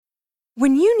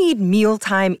When you need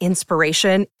mealtime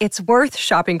inspiration, it's worth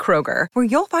shopping Kroger, where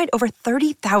you'll find over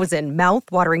 30,000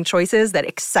 mouth-watering choices that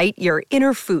excite your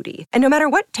inner foodie. And no matter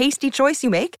what tasty choice you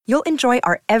make, you'll enjoy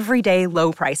our everyday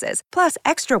low prices, plus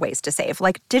extra ways to save,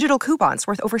 like digital coupons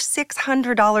worth over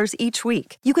 $600 each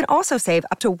week. You can also save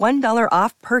up to $1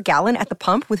 off per gallon at the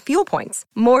pump with fuel points.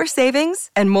 More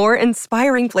savings and more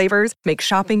inspiring flavors make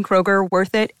shopping Kroger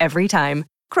worth it every time.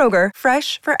 Kroger,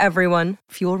 fresh for everyone.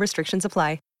 Fuel restrictions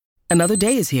apply. Another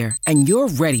day is here, and you're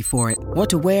ready for it. What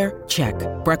to wear? Check.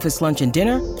 Breakfast, lunch, and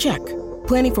dinner? Check.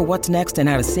 Planning for what's next and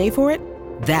how to save for it?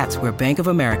 That's where Bank of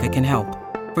America can help.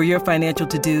 For your financial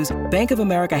to-dos, Bank of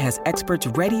America has experts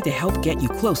ready to help get you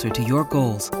closer to your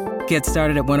goals. Get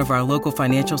started at one of our local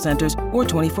financial centers or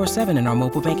 24/7 in our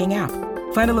mobile banking app.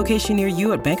 Find a location near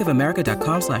you at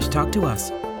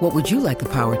bankofamerica.com/talktous. What would you like the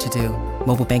power to do?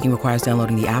 Mobile banking requires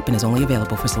downloading the app and is only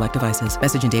available for select devices.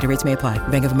 Message and data rates may apply.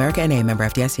 Bank of America N.A., member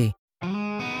FDIC.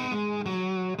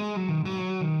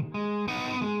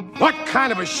 What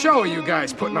kind of a show are you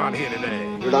guys putting on here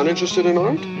today? You're not interested in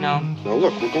art? No. Now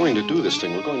look, we're going to do this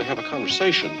thing. We're going to have a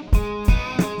conversation.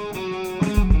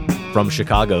 From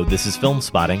Chicago, this is Film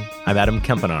Spotting. I'm Adam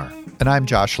Kempenaar. And I'm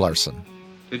Josh Larson.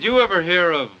 Did you ever hear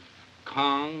of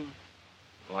Kong?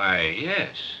 Why,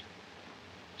 yes.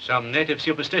 Some native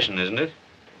superstition, isn't it?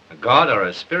 A god or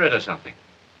a spirit or something.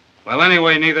 Well,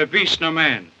 anyway, neither beast nor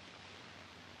man.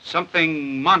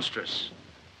 Something monstrous,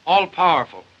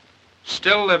 all-powerful,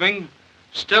 still living,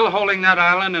 still holding that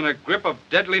island in a grip of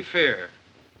deadly fear.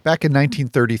 Back in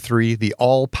 1933, the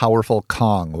all-powerful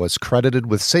Kong was credited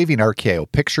with saving RKO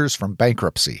Pictures from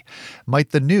bankruptcy.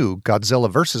 Might the new Godzilla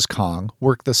vs. Kong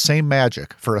work the same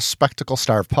magic for a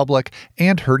spectacle-starved public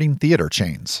and hurting theater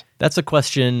chains? That's a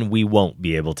question we won't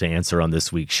be able to answer on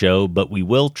this week's show, but we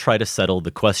will try to settle the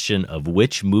question of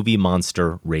which movie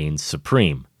monster reigns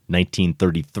supreme,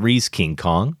 1933's King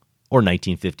Kong or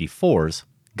 1954's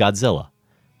Godzilla.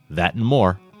 That and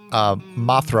more.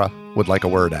 Mothra would like a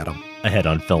word, Adam. Ahead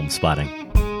on Film Spotting.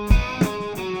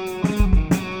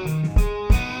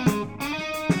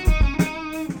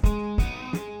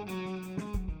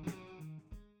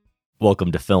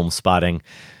 Welcome to Film Spotting.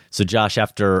 So Josh,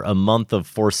 after a month of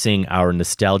forcing our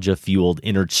nostalgia-fueled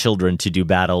inner children to do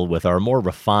battle with our more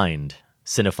refined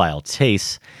cinephile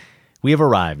tastes, we have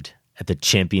arrived at the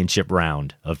championship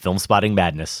round of Film Spotting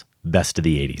Madness, Best of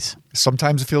the 80s.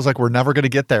 Sometimes it feels like we're never going to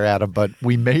get there, Adam, but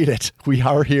we made it. We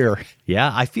are here.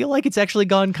 Yeah, I feel like it's actually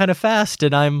gone kind of fast,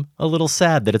 and I'm a little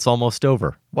sad that it's almost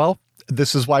over. Well,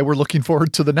 this is why we're looking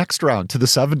forward to the next round, to the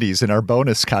 70s in our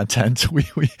bonus content.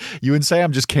 You and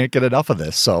Sam just can't get enough of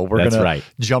this, so we're going to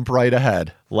jump right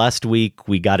ahead. Last week,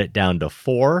 we got it down to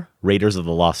 4, Raiders of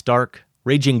the Lost Ark,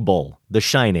 Raging Bull, The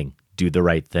Shining, Do the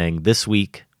Right Thing. This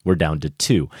week, we're down to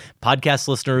 2. Podcast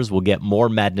listeners will get more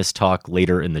Madness talk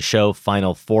later in the show,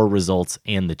 final 4 results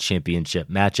and the championship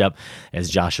matchup. As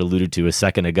Josh alluded to a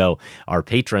second ago, our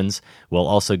patrons will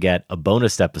also get a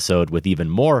bonus episode with even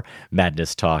more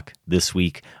Madness talk this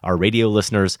week. Our radio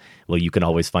listeners, well, you can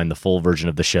always find the full version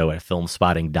of the show at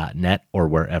filmspotting.net or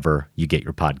wherever you get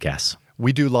your podcasts.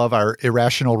 We do love our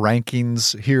irrational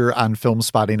rankings here on Film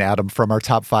Spotting, Adam, from our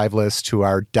top 5 list to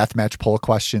our deathmatch poll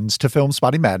questions to Film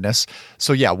Spotting Madness.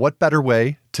 So yeah, what better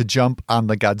way to jump on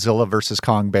the Godzilla vs.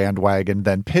 Kong bandwagon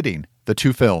than pitting the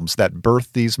two films that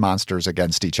birthed these monsters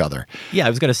against each other? Yeah, I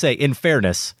was going to say, in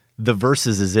fairness, the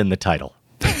versus is in the title,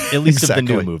 at least of the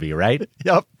new movie, right?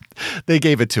 Yep, they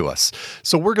gave it to us.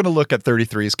 So we're going to look at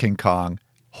 33's King Kong,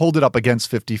 hold it up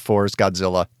against 54's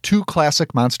Godzilla. 2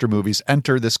 classic monster movies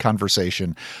enter this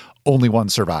conversation. Only one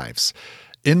survives.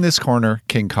 In this corner,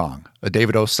 King Kong, a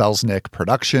David O. Selznick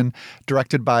production,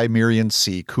 directed by Miriam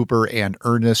C. Cooper and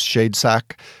Ernest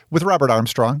Shadesack, with Robert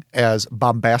Armstrong as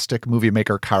bombastic movie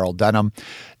maker Carl Denham.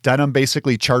 Denham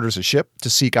basically charters a ship to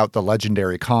seek out the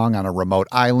legendary Kong on a remote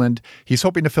island. He's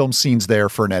hoping to film scenes there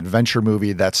for an adventure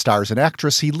movie that stars an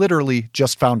actress he literally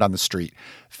just found on the street,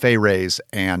 Fay Wray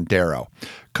and Darrow.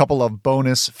 Couple of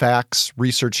bonus facts,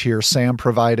 research here Sam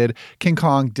provided. King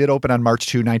Kong did open on March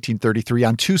 2, 1933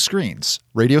 on 2 screens.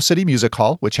 Radio City Music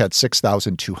Hall, which had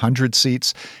 6,200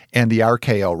 seats, and the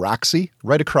RKO Roxy,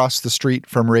 right across the street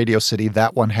from Radio City.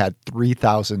 That one had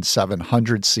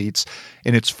 3,700 seats.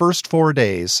 In its first 4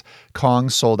 days, Kong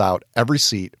sold out every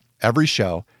seat, every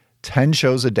show, 10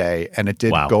 shows a day, and it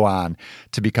did go on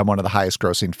to become one of the highest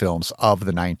grossing films of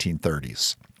the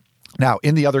 1930s. Now,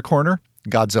 in the other corner,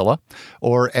 Godzilla,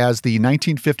 or as the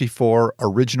 1954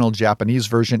 original Japanese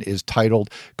version is titled,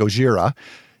 Gojira.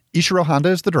 Ishiro Honda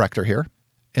is the director here.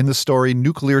 In the story,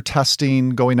 nuclear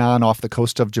testing going on off the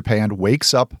coast of Japan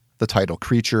wakes up the title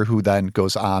creature, who then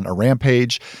goes on a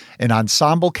rampage. An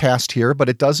ensemble cast here, but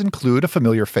it does include a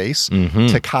familiar face.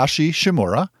 Takashi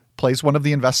Shimura plays one of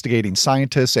the investigating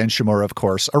scientists, and Shimura, of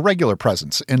course, a regular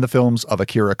presence in the films of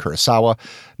Akira Kurosawa,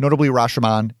 notably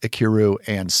Rashomon, Ikiru,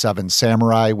 and Seven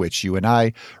Samurai, which you and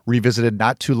I revisited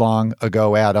not too long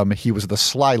ago, Adam. He was the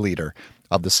sly leader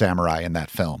of the samurai in that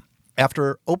film.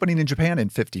 After opening in Japan in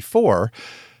 1954,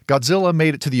 Godzilla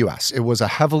made it to the U.S. It was a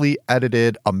heavily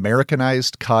edited,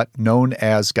 Americanized cut known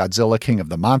as Godzilla King of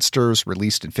the Monsters,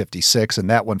 released in 1956, and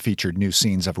that one featured new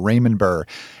scenes of Raymond Burr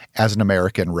as an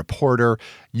American reporter.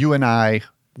 You and I,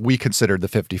 we considered the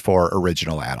 1954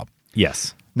 original, Adam.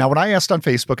 Yes. Now, when I asked on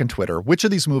Facebook and Twitter which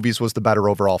of these movies was the better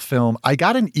overall film, I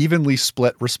got an evenly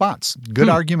split response. Good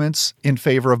arguments in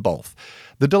favor of both.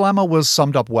 The dilemma was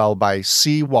summed up well by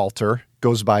C. Walter,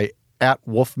 goes by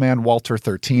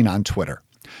 @WolfmanWalter13 on Twitter.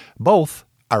 Both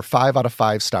are 5 out of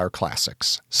 5 star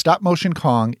classics. Stop-motion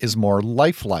Kong is more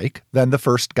lifelike than the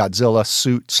first Godzilla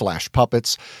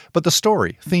suit/puppets, but the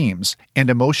story, themes, and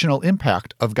emotional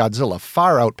impact of Godzilla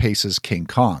far outpaces King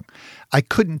Kong. I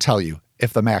couldn't tell you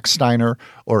if the Max Steiner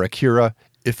or Akira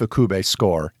Ifukube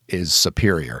score is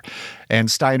superior.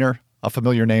 And Steiner, a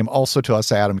familiar name also to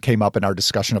us, Adam, came up in our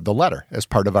discussion of The Letter as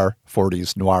part of our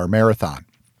 40s Noir Marathon.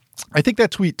 I think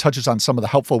that tweet touches on some of the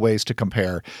helpful ways to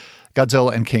compare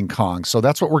Godzilla and King Kong. So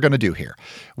that's what we're going to do here.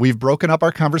 We've broken up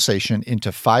our conversation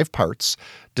into 5 parts,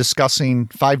 discussing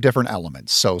 5 different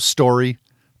elements. So story,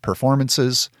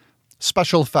 performances,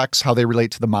 special effects, how they relate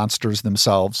to the monsters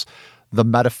themselves, the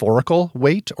metaphorical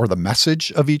weight or the message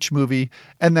of each movie,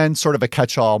 and then sort of a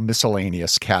catch-all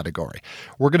miscellaneous category.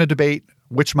 We're going to debate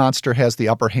which monster has the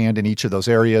upper hand in each of those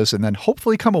areas, and then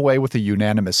hopefully come away with a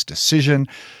unanimous decision.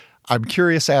 I'm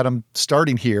curious, Adam,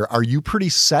 starting here, are you pretty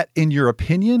set in your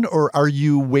opinion, or are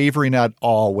you wavering at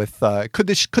all with, could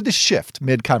this shift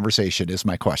mid-conversation is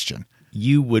my question.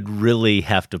 You would really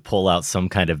have to pull out some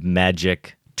kind of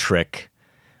magic trick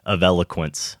of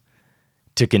eloquence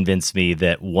to convince me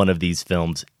that one of these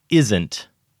films isn't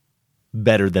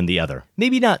better than the other.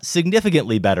 Maybe not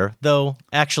significantly better, though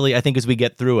actually I think as we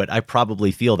get through it, I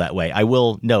probably feel that way. I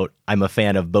will note I'm a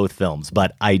fan of both films,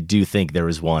 but I do think there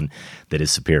is one that is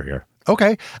superior.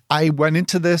 Okay. I went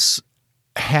into this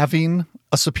having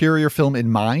a superior film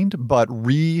in mind, but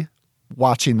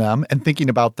re-watching them and thinking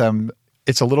about them,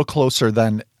 it's a little closer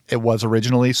than it was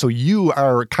originally. So you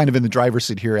are kind of in the driver's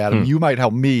seat here, Adam. You might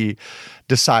help me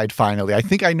decide finally. I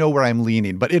think I know where I'm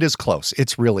leaning, but it is close.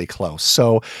 It's really close.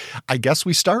 So I guess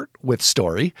we start with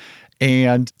story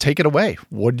and take it away.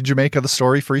 What did you make of the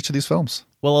story for each of these films?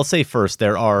 Well, I'll say first,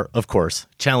 there are, of course,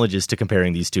 challenges to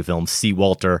comparing these two films. C.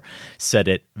 Walter said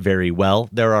it very well.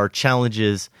 There are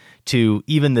challenges to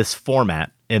even this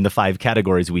format in the 5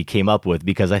 categories we came up with,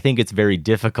 because I think it's very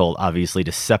difficult, obviously,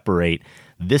 to separate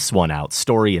this one out,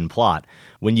 story and plot,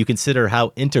 when you consider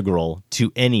how integral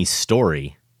to any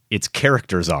story its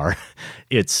characters are,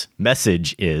 its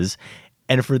message is,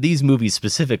 and for these movies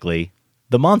specifically,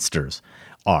 the monsters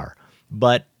are.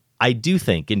 But I do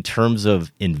think in terms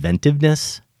of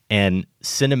inventiveness and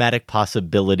cinematic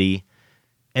possibility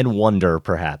and wonder,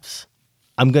 perhaps,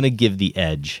 I'm going to give the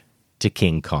edge to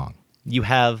King Kong. You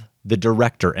have the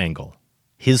director angle,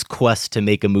 his quest to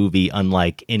make a movie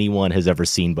unlike anyone has ever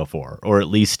seen before, or at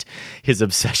least his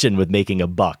obsession with making a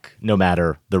buck, no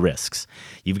matter the risks.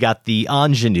 You've got the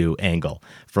ingenue angle,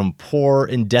 from poor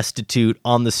and destitute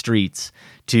on the streets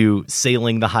to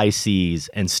sailing the high seas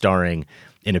and starring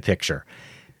in a picture.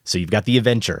 So you've got the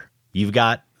adventure. You've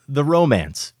got the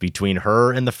romance between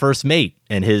her and the first mate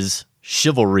and his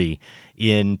chivalry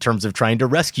in terms of trying to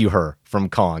rescue her from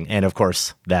Kong. And of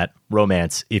course, that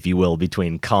romance, if you will,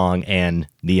 between Kong and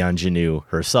the ingenue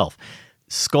herself.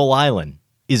 Skull Island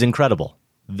is incredible.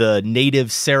 The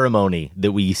native ceremony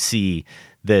that we see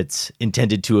that's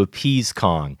intended to appease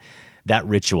Kong, that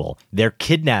ritual, their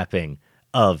kidnapping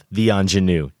of the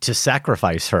ingenue to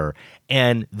sacrifice her.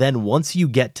 And then once you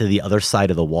get to the other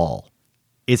side of the wall,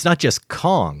 it's not just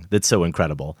Kong that's so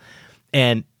incredible.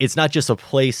 And it's not just a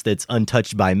place that's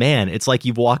untouched by man. It's like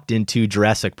you've walked into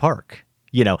Jurassic Park.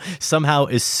 You know, somehow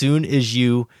as soon as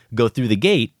you go through the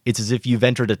gate, it's as if you've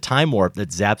entered a time warp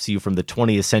that zaps you from the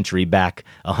 20th century back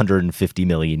 150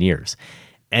 million years.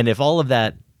 And if all of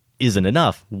that isn't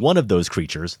enough, one of those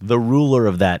creatures, the ruler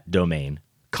of that domain,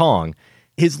 Kong,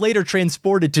 is later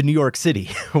transported to New York City,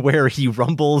 where he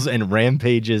rumbles and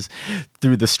rampages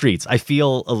through the streets. I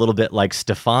feel a little bit like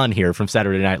Stefan here from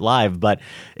Saturday Night Live, but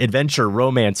adventure,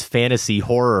 romance, fantasy,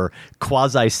 horror,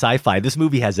 quasi-sci-fi, this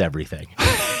movie has everything.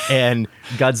 And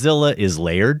Godzilla is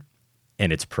layered,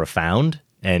 and it's profound,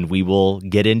 and we will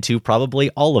get into probably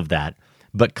all of that.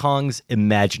 But Kong's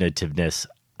imaginativeness,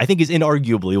 I think is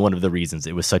inarguably one of the reasons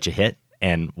it was such a hit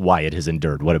and why it has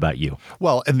endured. What about you?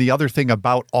 Well, and the other thing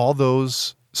about all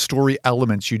those story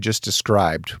elements you just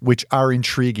described, which are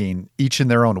intriguing each in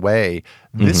their own way,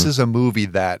 this is a movie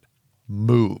that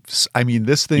moves. I mean,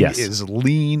 this thing is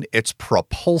lean, it's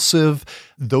propulsive.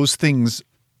 Those things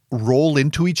roll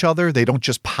into each other. They don't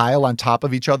just pile on top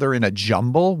of each other in a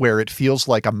jumble where it feels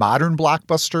like a modern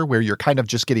blockbuster where you're kind of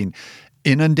just getting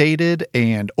inundated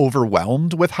and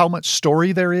overwhelmed with how much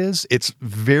story there is. It's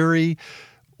very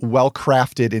well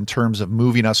crafted in terms of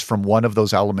moving us from one of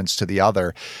those elements to the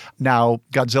other. Now,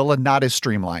 Godzilla not as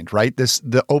streamlined, right?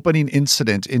 The opening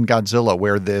incident in Godzilla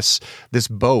where this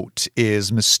boat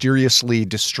is mysteriously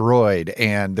destroyed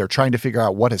and they're trying to figure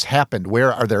out what has happened.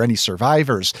 Where are there any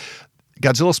survivors?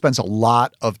 Godzilla spends a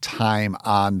lot of time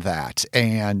on that.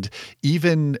 And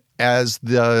even as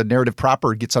the narrative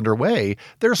proper gets underway,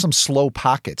 there are some slow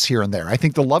pockets here and there. I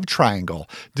think the love triangle,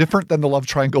 different than the love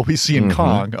triangle we see in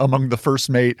Kong among the first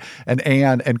mate and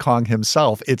Anne and Kong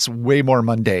himself, it's way more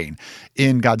mundane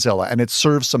in Godzilla. And it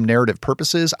serves some narrative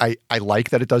purposes. I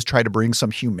like that it does try to bring some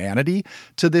humanity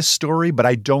to this story, but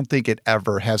I don't think it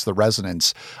ever has the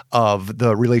resonance of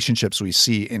the relationships we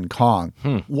see in Kong.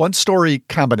 One story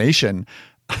combination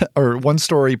or one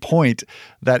story point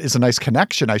that is a nice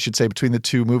connection, I should say, between the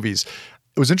two movies.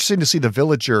 It was interesting to see the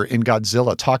villager in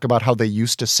Godzilla talk about how they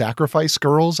used to sacrifice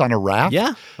girls on a raft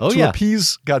to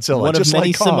appease Godzilla. One just of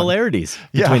many like Kong. similarities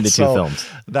between the two films.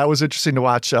 That was interesting to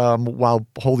watch while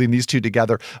holding these two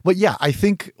together. But yeah, I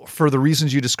think for the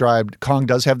reasons you described, Kong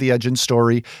does have the edge in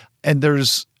story. And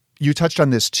you touched on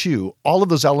this too. All of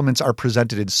those elements are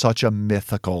presented in such a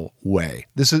mythical way.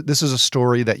 This is a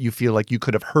story that you feel like you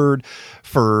could have heard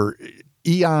for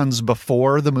eons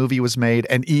before the movie was made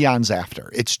and eons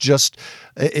after. It's just,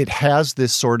 it has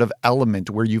this sort of element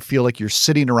where you feel like you're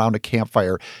sitting around a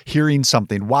campfire, hearing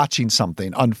something, watching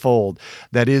something unfold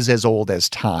that is as old as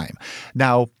time.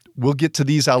 Now, we'll get to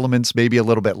these elements maybe a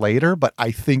little bit later, but I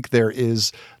think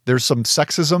there's some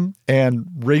sexism and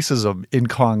racism in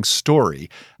Kong's story.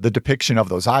 The depiction of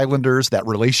those islanders, that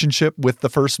relationship with the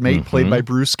first mate played by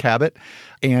Bruce Cabot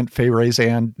and Fay Wray's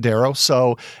Ann Darrow.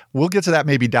 So we'll get to that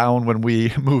maybe down when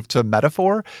we move to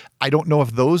metaphor. I don't know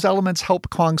if those elements help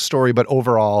Kong's story, but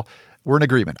overall, we're in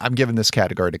agreement. I'm giving this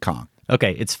category to Kong.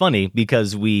 Okay, it's funny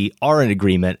because we are in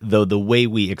agreement, though the way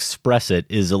we express it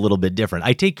is a little bit different.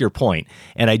 I take your point,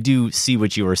 and I do see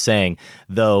what you were saying,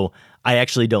 though I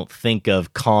actually don't think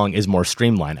of Kong as more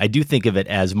streamlined. I do think of it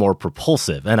as more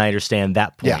propulsive, and I understand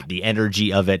that point, the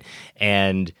energy of it,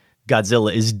 and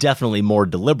Godzilla is definitely more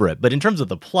deliberate. But in terms of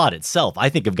the plot itself, I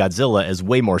think of Godzilla as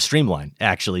way more streamlined,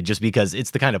 actually, just because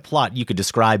it's the kind of plot you could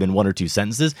describe in one or two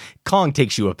sentences. Kong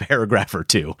takes you a paragraph or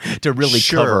two to really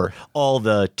cover all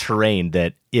the terrain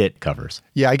that it covers.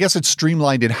 Yeah, I guess it's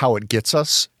streamlined in how it gets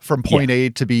us from point A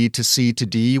to B to C to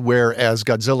D, whereas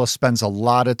Godzilla spends a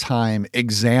lot of time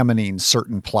examining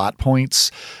certain plot points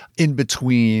in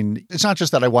between. It's not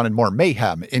just that I wanted more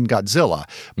mayhem in Godzilla,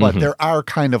 but there are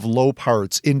kind of low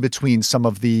parts in between some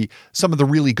of the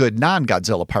really good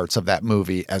non-Godzilla parts of that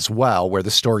movie as well, where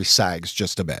the story sags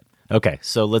just a bit. Okay,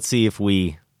 so let's see if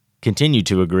we continue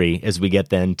to agree as we get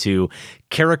then to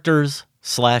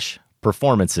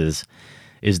characters/performances.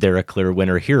 Is there a clear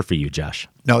winner here for you, Josh?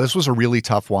 No, this was a really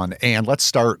tough one. And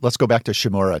let's go back to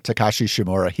Shimura, Takashi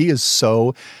Shimura. He is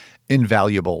so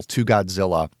invaluable to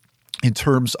Godzilla in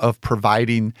terms of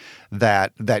providing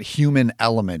that human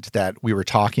element that we were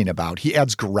talking about. He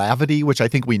adds gravity, which I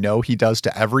think we know he does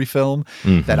to every film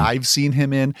that I've seen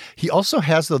him in. He also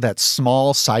has, though, that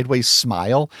small sideways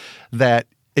smile that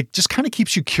it just kind of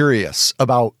keeps you curious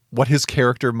about what his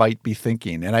character might be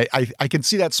thinking. And I can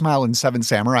see that smile in Seven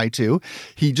Samurai too.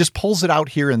 He just pulls it out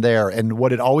here and there. And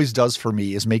what it always does for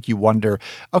me is make you wonder,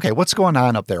 okay, what's going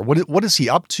on up there? What is he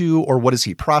up to? Or what is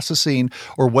he processing?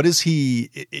 Or what is he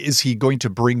going to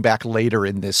bring back later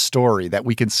in this story that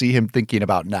we can see him thinking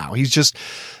about now? He's just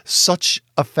such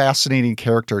a fascinating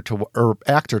actor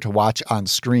to watch on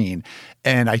screen.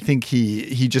 And I think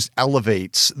he just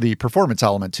elevates the performance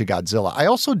element to Godzilla. I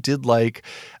also did like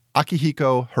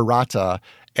Akihiko Hirata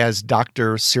as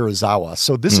Dr. Serizawa.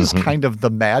 So this is kind of the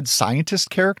mad scientist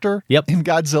character in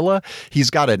Godzilla. He's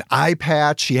got an eye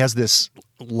patch. He has this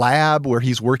lab where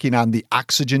he's working on the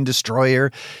oxygen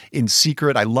destroyer in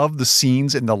secret. I love the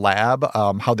scenes in the lab,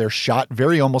 how they're shot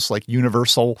very almost like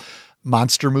Universal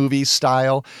monster movie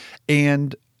style.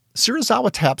 And Serizawa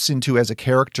taps into, as a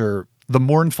character, the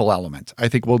mournful element, I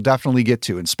think we'll definitely get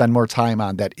to and spend more time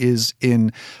on, that is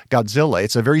in Godzilla.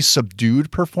 It's a very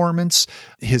subdued performance.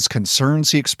 His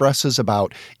concerns he expresses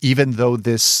about, even though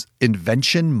this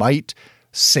invention might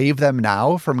save them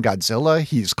now from Godzilla.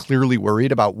 He's clearly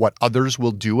worried about what others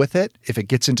will do with it if it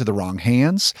gets into the wrong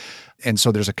hands. And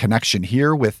so there's a connection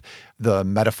here with the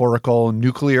metaphorical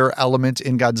nuclear element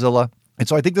in Godzilla. And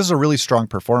so I think this is a really strong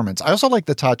performance. I also like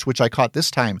the touch, which I caught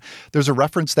this time. There's a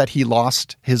reference that he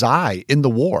lost his eye in the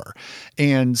war.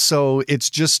 And so it's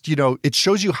just, it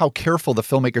shows you how careful the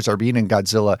filmmakers are being in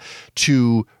Godzilla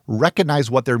to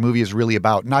recognize what their movie is really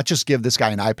about, not just give this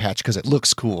guy an eye patch because it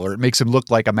looks cool or it makes him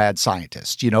look like a mad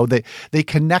scientist. They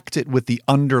connect it with the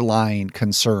underlying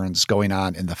concerns going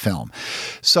on in the film.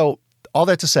 So all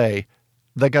that to say,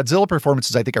 the Godzilla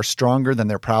performances, I think, are stronger than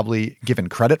they're probably given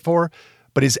credit for.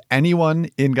 But is anyone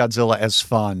in Godzilla as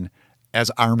fun as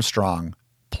Armstrong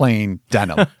playing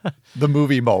Denham, the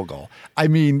movie mogul? I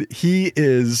mean, he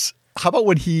is... How about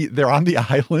when they're on the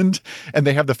island and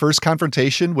they have the first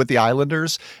confrontation with the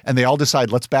islanders and they all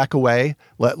decide, let's back away.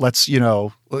 Let's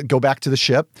go back to the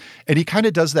ship. And he kind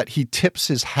of does that. He tips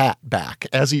his hat back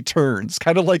as he turns,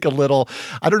 kind of like a little,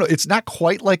 I don't know. It's not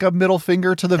quite like a middle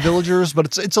finger to the villagers,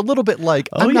 but it's a little bit like,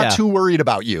 I'm not too worried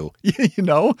about you,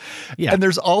 Yeah. And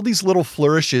there's all these little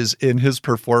flourishes in his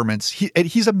performance.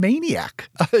 He's a maniac.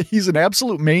 He's an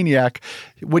absolute maniac.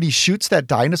 When he shoots that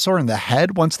dinosaur in the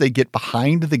head, once they get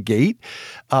behind the gate,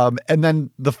 and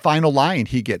then the final line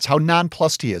he gets, how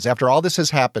nonplussed he is. After all this has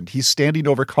happened, he's standing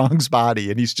over Kong's body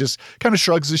and he's just kind of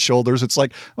shrugs his shoulders. It's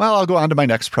like, well, I'll go on to my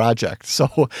next project.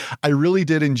 So I really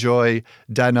did enjoy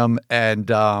Denham, and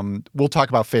we'll talk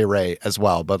about Fay Wray as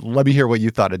well. But let me hear what you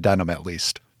thought of Denham at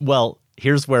least. Well,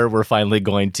 here's where we're finally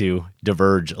going to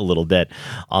diverge a little bit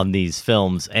on these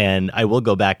films. And I will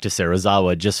go back to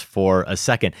Serizawa just for a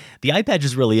second. The eye patch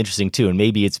is really interesting too. And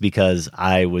maybe it's because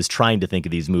I was trying to think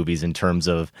of these movies in terms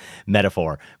of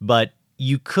metaphor. But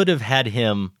you could have had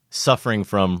him suffering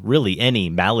from really any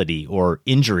malady or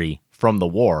injury from the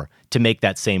war to make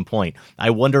that same point.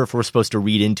 I wonder if we're supposed to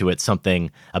read into it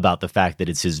something about the fact that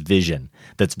it's his vision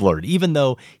that's blurred, even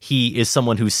though he is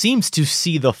someone who seems to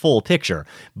see the full picture.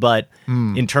 But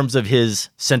in terms of his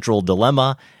central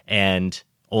dilemma and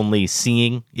only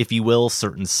seeing, if you will,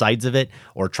 certain sides of it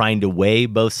or trying to weigh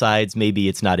both sides, maybe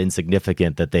it's not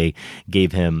insignificant that they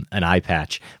gave him an eye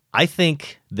patch. I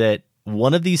think that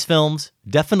one of these films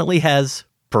definitely has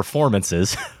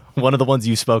performances, one of the ones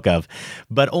you spoke of,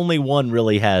 but only one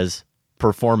really has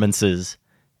performances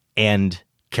and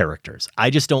characters. I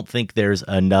just don't think there's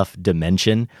enough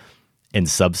dimension and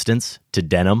substance to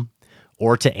Denham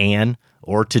or to Anne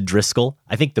or to Driscoll.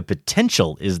 I think the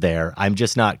potential is there. I'm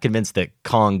just not convinced that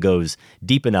Kong goes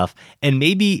deep enough, and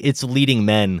maybe its leading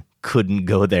men couldn't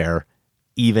go there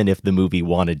even if the movie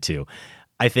wanted to.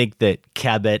 I think that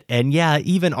Cabot and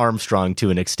even Armstrong to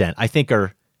an extent, I think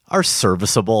are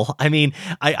serviceable. I mean,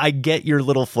 I get your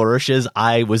little flourishes.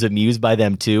 I was amused by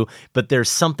them too, but there's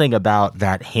something about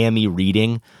that hammy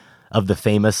reading of the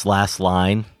famous last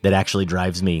line that actually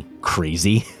drives me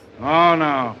crazy. Oh,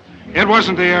 no. It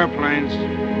wasn't the airplanes.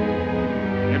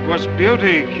 It was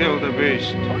beauty killed the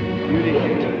beast.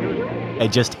 I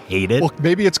just hate it. Well,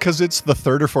 maybe it's because it's the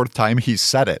third or fourth time he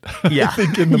said it. I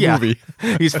think in the movie.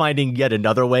 He's finding yet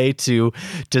another way to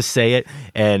say it,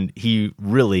 and he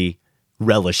really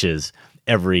relishes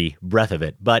every breath of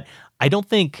it. But I don't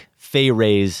think Fay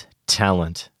Wray's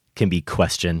talent can be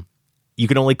questioned. You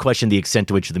can only question the extent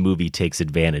to which the movie takes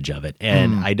advantage of it.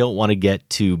 And I don't want to get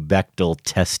too Bechdel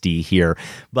testy here,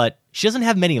 but she doesn't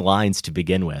have many lines to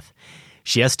begin with.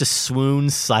 She has to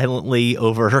swoon silently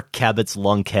over her Cabot's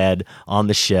lunkhead on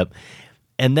the ship.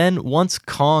 And then once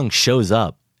Kong shows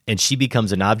up and she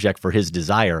becomes an object for his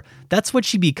desire, that's what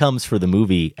she becomes for the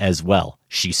movie as well.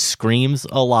 She screams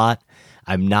a lot.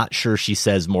 I'm not sure she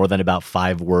says more than about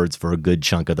 5 words for a good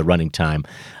chunk of the running time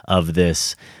of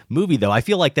this movie, though. I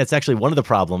feel like that's actually one of the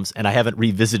problems, and I haven't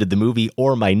revisited the movie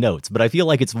or my notes, but I feel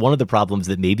like it's one of the problems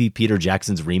that maybe Peter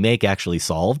Jackson's remake actually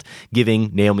solved, giving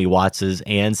Naomi Watts'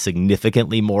 Anne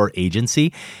significantly more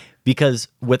agency, because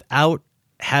without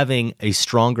having a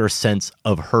stronger sense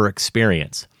of her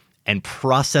experience and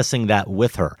processing that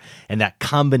with her, and that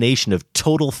combination of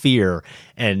total fear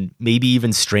and maybe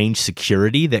even strange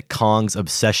security that Kong's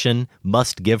obsession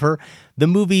must give her, the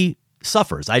movie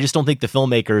suffers. I just don't think the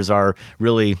filmmakers are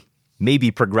really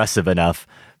maybe progressive enough,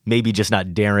 maybe just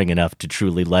not daring enough to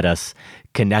truly let us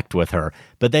connect with her.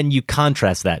 But then you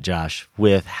contrast that, Josh,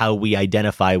 with how we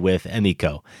identify with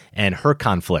Emiko and her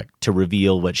conflict to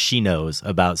reveal what she knows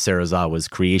about Serizawa's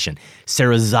creation.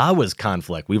 Serizawa's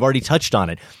conflict, we've already touched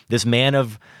on it. This man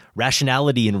of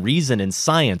rationality and reason and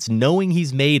science, knowing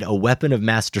he's made a weapon of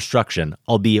mass destruction,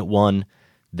 albeit one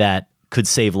that could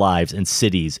save lives and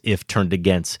cities if turned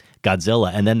against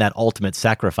Godzilla, and then that ultimate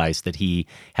sacrifice that he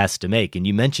has to make. And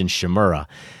you mentioned Shimura.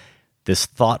 this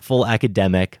thoughtful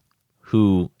academic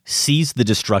who sees the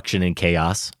destruction and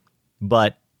chaos,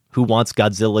 but who wants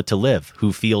Godzilla to live,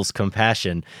 who feels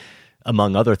compassion,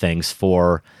 among other things,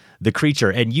 for the creature.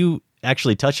 And you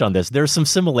actually touched on this. There's some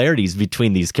similarities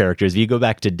between these characters. If you go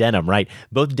back to Denham, right?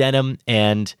 Both Denham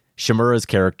and Shimura's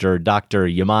character, Dr.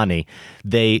 Yamane,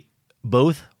 they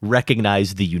both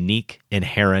recognize the unique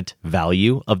inherent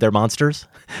value of their monsters.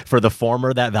 For the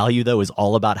former, that value, though, is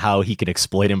all about how he can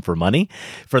exploit him for money.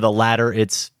 For the latter,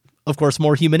 it's, of course,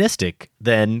 more humanistic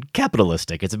than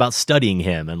capitalistic. It's about studying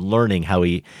him and learning how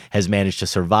he has managed to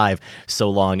survive so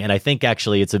long. And I think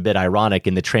actually it's a bit ironic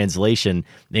in the translation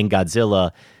in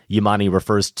Godzilla, Yamane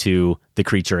refers to the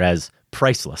creature as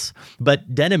priceless.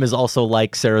 But Denham is also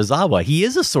like Serizawa. He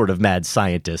is a sort of mad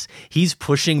scientist. He's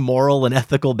pushing moral and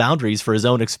ethical boundaries for his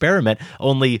own experiment.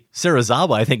 Only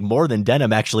Serizawa, I think more than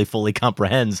Denham, actually fully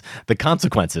comprehends the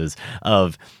consequences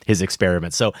of his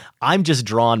experiment. So I'm just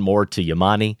drawn more to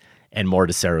Yamane and more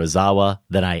to Serizawa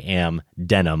than I am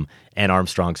Denham and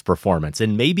Armstrong's performance.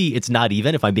 And maybe it's not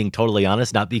even, if I'm being totally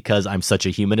honest, not because I'm such a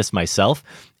humanist myself.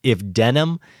 If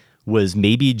Denham was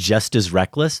maybe just as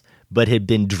reckless, but had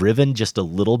been driven just a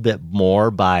little bit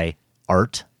more by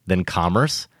art than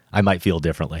commerce, I might feel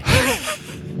differently.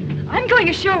 I'm going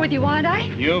ashore with you, aren't I?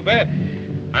 You bet.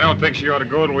 I don't think she ought to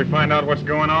go till we find out what's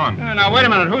going on. Now, wait a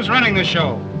minute. Who's running the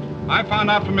show? I found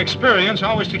out from experience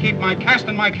always to keep my cast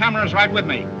and my cameras right with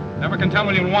me. Never can tell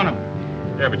when you'll want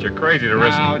them. Yeah, but you're crazy to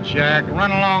risk. Now, Jack,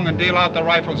 run along and deal out the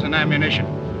rifles and ammunition.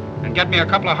 And get me a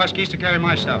couple of Huskies to carry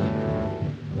my stuff.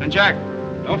 And, Jack,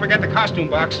 don't forget the costume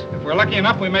box. If we're lucky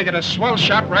enough, we may get a swell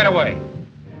shot right away.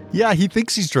 Yeah, he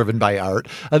thinks he's driven by art.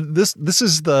 This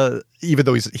is the, even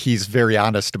though he's very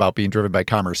honest about being driven by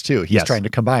commerce too. He's trying to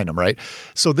combine them, right?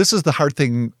 So this is the hard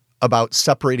thing about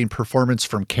separating performance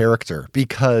from character,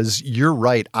 because you're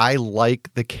right. I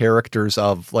like the characters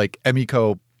of like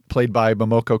Emiko, played by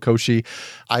Momoko Koshi.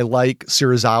 I like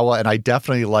Serizawa, and I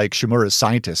definitely like Shimura's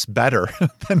scientist better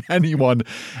than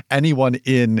anyone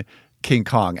in King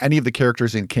Kong, any of the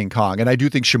characters in King Kong. And I do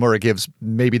think Shimura gives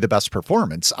maybe the best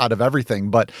performance out of everything.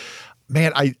 But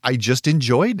man, I just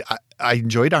enjoyed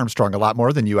Armstrong a lot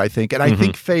more than you, I think. And I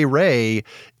think Fay Wray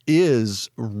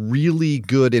is really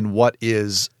good in what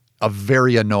is a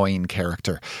very annoying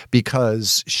character,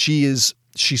 because she's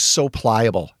so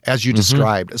pliable, as you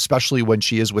described, especially when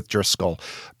she is with Driscoll,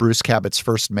 Bruce Cabot's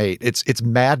first mate. It's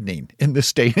maddening in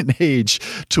this day and age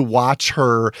to watch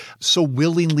her so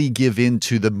willingly give in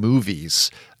to the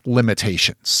movie's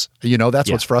limitations. You know, that's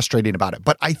what's frustrating about it.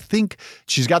 But I think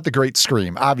she's got the great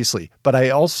scream, obviously. But I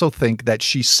also think that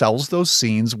she sells those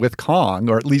scenes with Kong,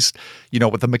 or at least, you know,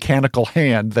 with the mechanical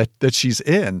hand that she's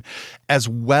in, as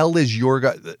well as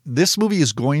this movie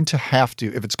is going to have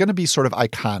to, if it's going to be sort of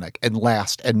iconic and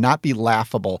last and not be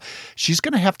laughable, she's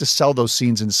going to have to sell those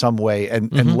scenes in some way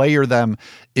and layer them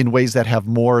in ways that have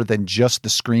more than just the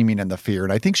screaming and the fear.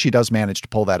 And I think she does manage to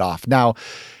pull that off. Now,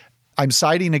 I'm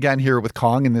siding again here with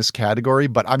Kong in this category,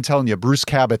 but I'm telling you, Bruce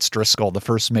Cabot's Driscoll, the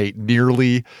first mate,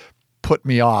 nearly put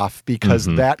me off, because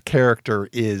that character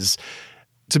is,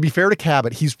 to be fair to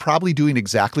Cabot, he's probably doing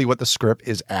exactly what the script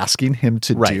is asking him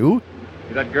to do.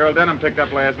 You're that girl Denham picked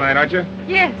up last night, aren't you?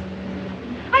 Yes.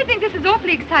 I think this is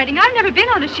awfully exciting. I've never been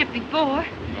on a ship before.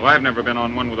 Well, I've never been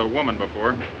on one with a woman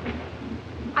before.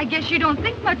 I guess you don't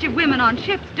think much of women on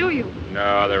ships, do you?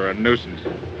 No, they're a nuisance.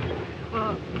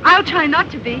 Well, I'll try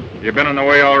not to be. You've been on the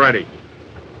way already.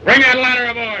 Bring that ladder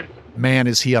aboard! Man,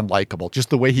 is he unlikable. Just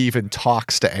the way he even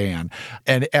talks to Anne.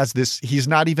 And as this, he's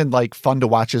not even like fun to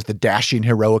watch as the dashing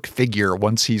heroic figure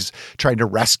once he's trying to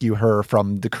rescue her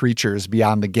from the creatures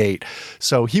beyond the gate.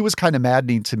 So he was kind of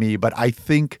maddening to me, but I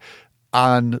think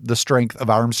on the strength of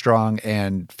Armstrong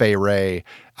and Fay Wray,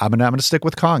 I'm gonna stick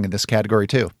with Kong in this category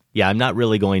too. Yeah, I'm not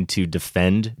really going to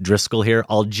defend Driscoll here.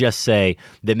 I'll just say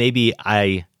that maybe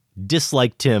I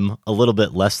disliked him a little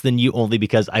bit less than you, only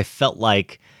because I felt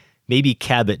like maybe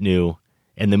Cabot knew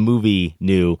and the movie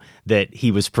knew that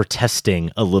he was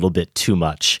protesting a little bit too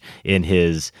much in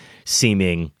his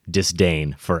seeming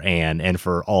disdain for Anne and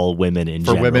for all women in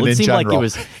general. It seemed like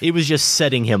it was just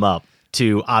setting him up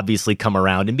to obviously come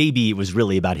around, and maybe it was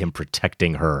really about him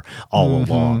protecting her all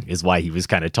along is why he was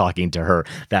kind of talking to her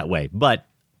that way. But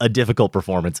a difficult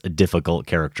performance, a difficult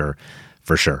character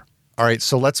for sure. All right,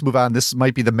 so let's move on. This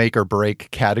might be the make or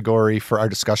break category for our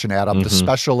discussion, Adam. The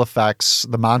special effects,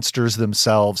 the monsters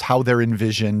themselves, how they're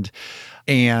envisioned.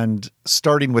 And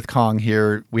starting with Kong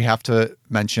here, we have to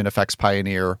mention effects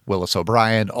pioneer Willis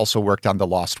O'Brien, also worked on The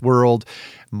Lost World,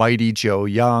 Mighty Joe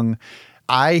Young.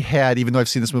 I had, even though I've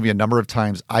seen this movie a number of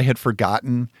times, I had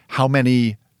forgotten how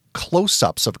many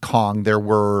close-ups of Kong there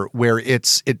were where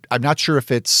I'm not sure if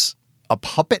it's a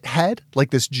puppet head,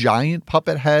 like this giant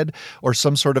puppet head, or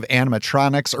some sort of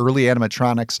animatronics, early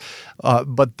animatronics.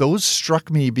 But those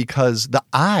struck me because the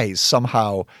eyes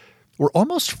somehow were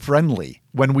almost friendly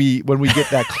when we get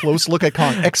that close look at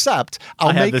Kong. Except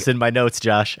I have this in my notes,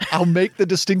 Josh. I'll make the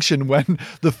distinction when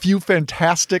the few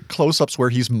fantastic close-ups where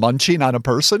he's munching on a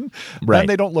person, then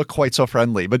they don't look quite so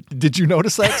friendly. But did you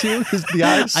notice that too? The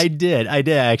eyes? I did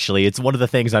actually. It's one of the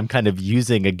things I'm kind of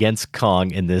using against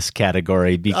Kong in this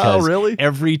category because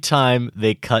every time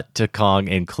they cut to Kong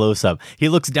in close-up, he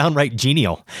looks downright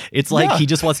genial. It's like he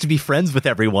just wants to be friends with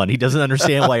everyone. He doesn't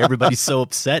understand why everybody's so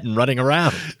upset and running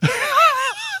around.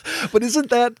 But isn't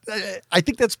that, I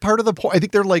think that's part of the point. I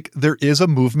think there is a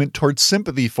movement towards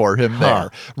sympathy for him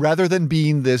there, rather than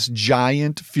being this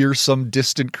giant, fearsome,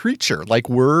 distant creature. Like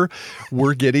we're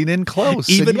getting in close.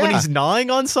 Even when he's gnawing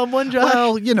on someone, Josh?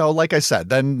 Well, like I said,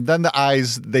 then the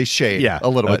eyes, they shade a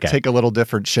little bit, take a little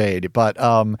different shade. But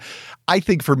I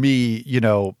think for me,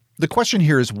 the question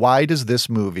here is, why does this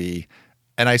movie,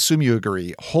 and I assume you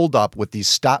agree, hold up with these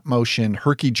stop motion,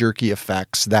 herky-jerky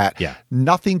effects that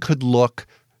nothing could look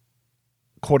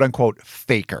quote unquote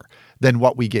faker than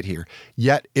what we get here,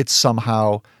 yet it's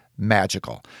somehow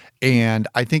magical. And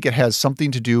I think it has something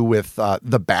to do with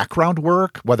the background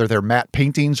work, whether they're matte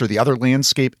paintings or the other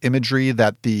landscape imagery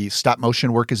that the stop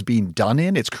motion work is being done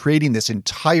in. It's creating this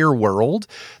entire world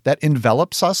that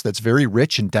envelops us, that's very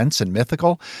rich and dense and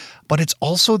mythical. But it's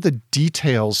also the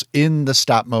details in the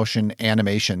stop motion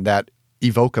animation that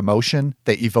evoke emotion,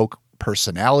 they evoke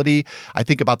personality. I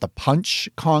think about the punch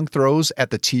Kong throws at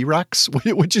the T-Rex,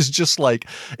 which is just like,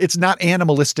 it's not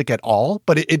animalistic at all,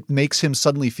 but it makes him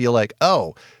suddenly feel like,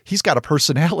 oh, he's got a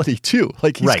personality too.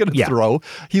 Like he's going to throw,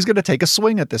 he's going to take a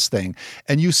swing at this thing.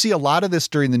 And you see a lot of this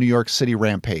during the New York City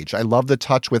rampage. I love the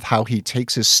touch with how he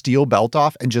takes his steel belt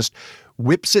off and just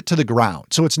whips it to the ground.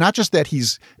 So it's not just that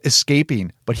he's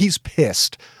escaping, but he's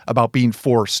pissed about being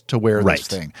forced to wear this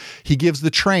thing. He gives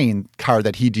the train car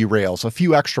that he derails a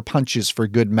few extra punches for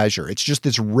good measure. It's just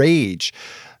this rage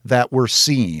that we're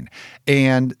seeing.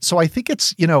 And so I think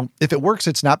it's, if it works,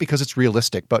 it's not because it's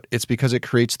realistic, but it's because it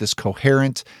creates this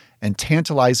coherent and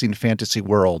tantalizing fantasy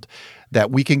world that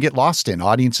we can get lost in.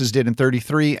 Audiences did in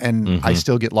 33, and I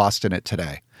still get lost in it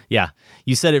today. Yeah,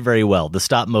 you said it very well. The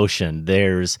stop motion,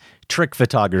 there's trick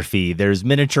photography, there's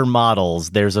miniature models,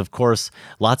 there's, of course,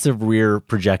 lots of rear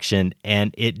projection,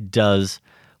 and it does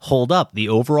hold up. The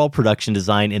overall production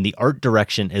design and the art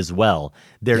direction as well.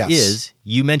 There is,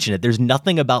 you mentioned it, there's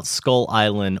nothing about Skull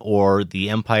Island or the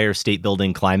Empire State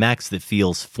Building climax that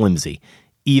feels flimsy,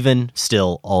 even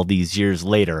still all these years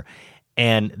later.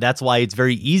 And that's why it's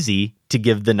very easy to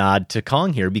give the nod to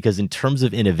Kong here, because in terms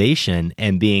of innovation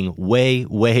and being way,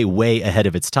 way, way ahead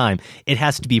of its time, it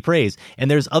has to be praised.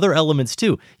 And there's other elements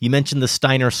too. You mentioned the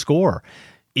Steiner score.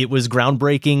 It was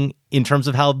groundbreaking in terms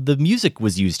of how the music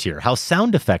was used here, how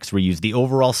sound effects were used. The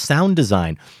overall sound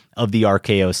design of the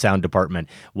RKO sound department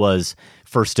was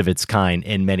first of its kind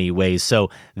in many ways. So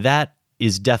that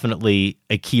is definitely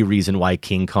a key reason why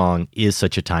King Kong is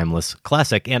such a timeless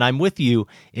classic. And I'm with you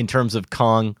in terms of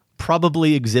Kong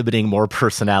probably exhibiting more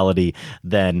personality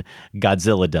than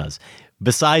Godzilla does.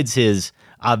 Besides his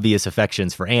obvious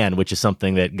affections for Anne, which is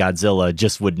something that Godzilla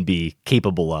just wouldn't be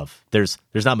capable of. There's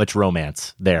not much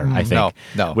romance there, I think,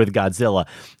 with Godzilla.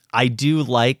 I do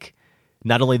like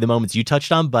not only the moments you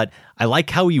touched on, but I like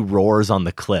how he roars on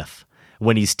the cliff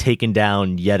when he's taken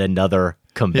down yet another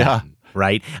combatant,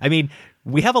 right? I mean,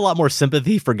 we have a lot more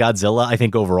sympathy for Godzilla, I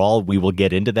think, overall. We will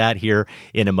get into that here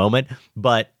in a moment,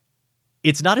 but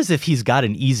it's not as if he's got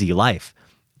an easy life.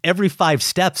 Every 5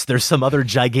 steps, there's some other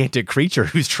gigantic creature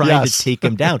who's trying to take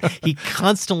him down. He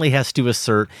constantly has to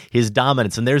assert his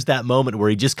dominance. And there's that moment where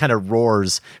he just kind of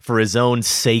roars for his own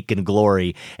sake and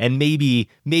glory. And maybe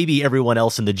everyone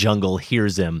else in the jungle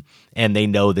hears him and they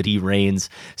know that he reigns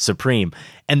supreme.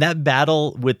 And that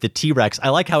battle with the T-Rex, I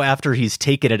like how after he's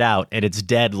taken it out and it's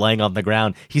dead laying on the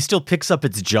ground, he still picks up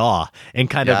its jaw and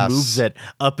kind of moves it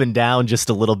up and down just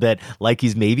a little bit, like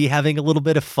he's maybe having a little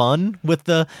bit of fun with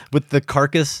the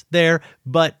carcass there.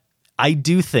 But I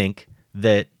do think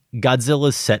that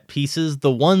Godzilla's set pieces,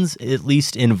 the ones at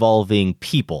least involving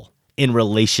people in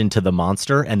relation to the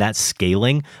monster and that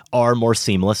scaling, are more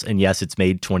seamless. And yes, it's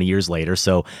made 20 years later,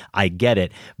 so I get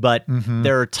it. But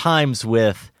there are times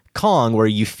with Kong where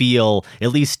you feel, at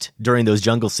least during those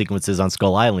jungle sequences on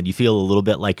Skull Island, you feel a little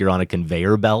bit like you're on a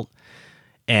conveyor belt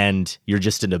and you're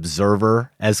just an observer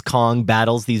as Kong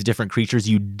battles these different creatures.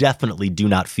 You definitely do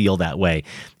not feel that way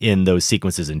in those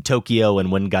sequences in Tokyo and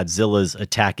when Godzilla's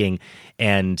attacking.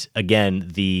 And again,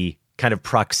 the kind of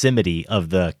proximity of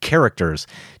the characters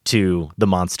to the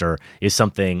monster is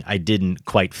something I didn't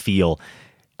quite feel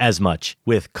as much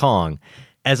with Kong.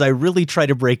 As I really try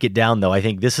to break it down, though, I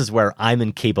think this is where I'm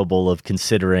incapable of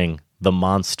considering the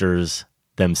monsters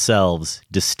themselves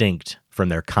distinct from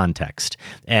their context.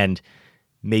 And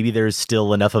maybe there's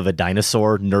still enough of a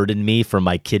dinosaur nerd in me from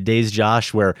my kid days,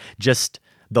 Josh, where just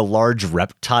the large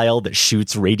reptile that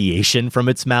shoots radiation from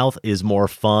its mouth is more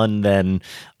fun than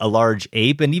a large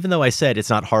ape. And even though I said it's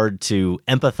not hard to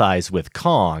empathize with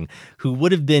Kong, who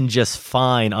would have been just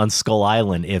fine on Skull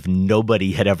Island if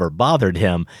nobody had ever bothered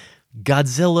him,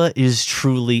 Godzilla is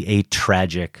truly a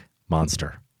tragic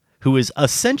monster who is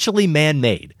essentially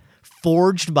man-made,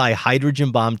 forged by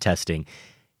hydrogen bomb testing.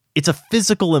 It's a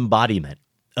physical embodiment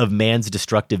of man's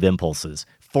destructive impulses,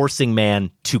 forcing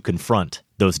man to confront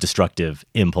those destructive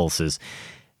impulses.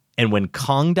 And when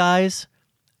Kong dies,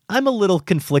 I'm a little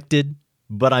conflicted,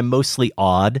 but I'm mostly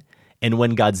awed. And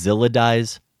when Godzilla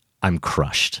dies, I'm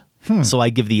crushed. So I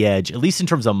give the edge, at least in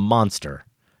terms of monster,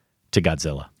 to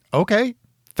Godzilla. Okay.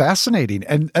 Fascinating.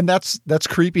 And that's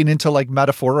creeping into like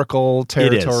metaphorical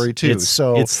territory too.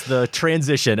 It's the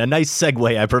transition, a nice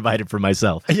segue I provided for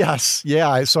myself. Yes.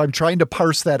 Yeah. So I'm trying to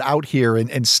parse that out here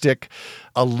and stick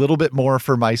a little bit more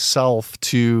for myself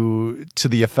to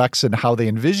the effects and how they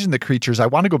envision the creatures. I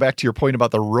want to go back to your point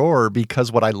about the roar,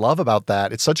 because what I love about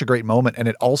that, it's such a great moment. And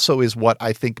it also is what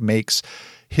I think makes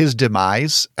his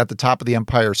demise at the top of the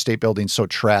Empire State Building so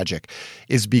tragic,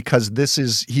 is because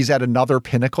he's at another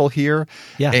pinnacle here.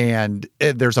 Yeah. And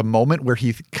there's a moment where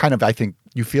he kind of, I think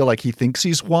you feel like he thinks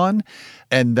he's won.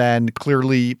 And then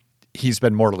clearly he's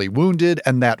been mortally wounded,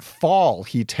 and that fall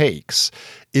he takes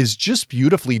is just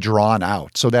beautifully drawn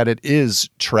out so that it is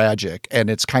tragic, and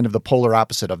it's kind of the polar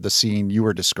opposite of the scene you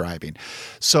were describing.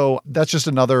 So that's just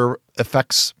another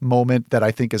effects moment that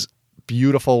I think is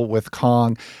beautiful with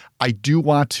Kong. I do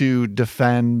want to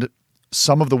defend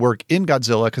some of the work in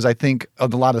Godzilla, because I think a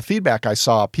lot of the feedback I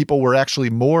saw, people were actually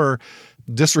more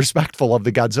disrespectful of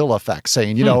the Godzilla effects,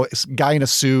 saying, guy in a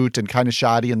suit and kind of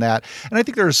shoddy in that. And I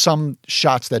think there are some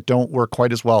shots that don't work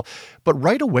quite as well. But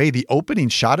right away, the opening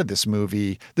shot of this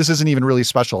movie, this isn't even really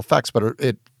special effects, but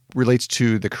it relates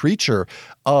to the creature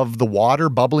of the water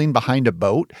bubbling behind a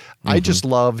boat. I just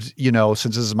loved, since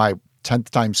this is my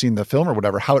 10th time seeing the film or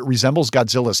whatever, how it resembles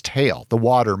Godzilla's tail, the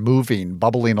water moving,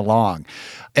 bubbling along.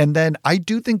 And then I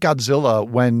do think Godzilla,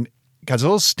 when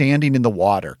Godzilla's standing in the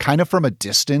water, kind of from a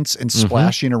distance and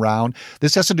splashing around.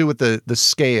 This has to do with the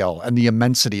scale and the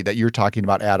immensity that you're talking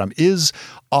about, Adam, is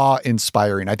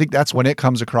awe-inspiring. I think that's when it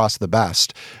comes across the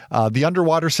best. The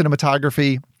underwater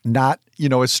cinematography, not,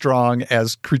 as strong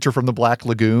as Creature from the Black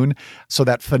Lagoon. So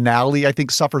that finale, I think,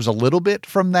 suffers a little bit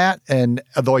from that. And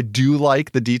although I do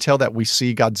like the detail that we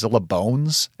see Godzilla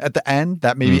bones at the end,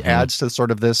 that maybe adds to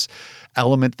sort of this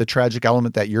element, the tragic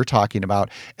element that you're talking about.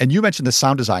 And you mentioned the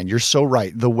sound design. You're so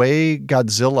right. The way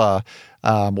Godzilla,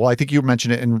 I think you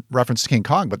mentioned it in reference to King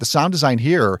Kong, but the sound design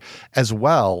here as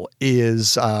well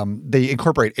is they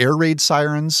incorporate air raid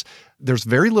sirens. There's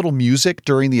very little music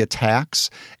during the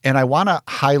attacks. And I want to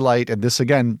highlight, and this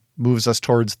again moves us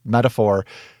towards metaphor,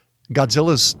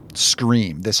 Godzilla's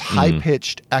scream, this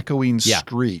high-pitched echoing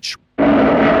screech.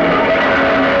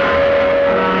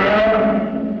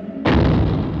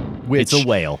 It's a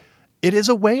wail. It is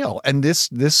a wail. And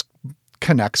this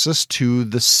connects us to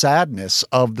the sadness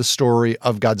of the story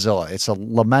of Godzilla. It's a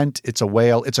lament, it's a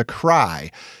wail, it's a cry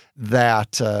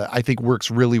that I think works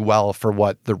really well for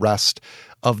what the rest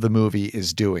of the movie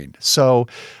is doing. So,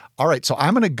 all right. So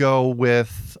I'm going to go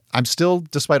with,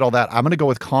 despite all that, I'm going to go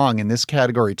with Kong in this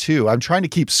category too. I'm trying to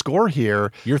keep score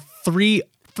here. You're 3-0.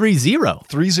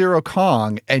 3-0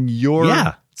 Kong, and you're...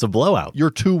 Yeah, it's a blowout.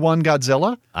 You're 2-1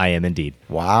 Godzilla? I am indeed.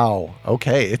 Wow.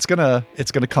 Okay. It's gonna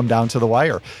come down to the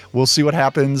wire. We'll see what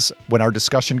happens when our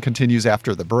discussion continues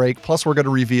after the break. Plus, we're going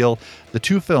to reveal the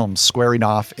two films squaring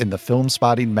off in the Film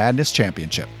Spotting Madness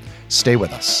Championship. Stay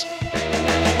with us.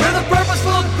 With a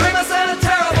purposeful grimace and a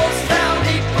terrible sound,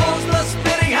 he pulls the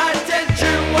spinning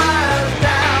high-tension wires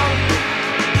down.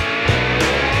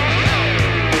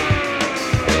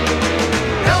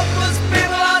 Helpless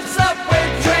people on subway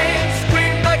trains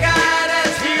scream by God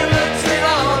as he looks in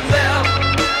on them.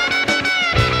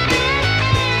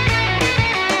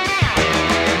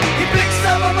 He picks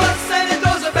up a bus and he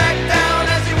throws it back down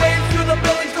as he waves through the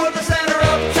buildings toward the center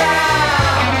of town.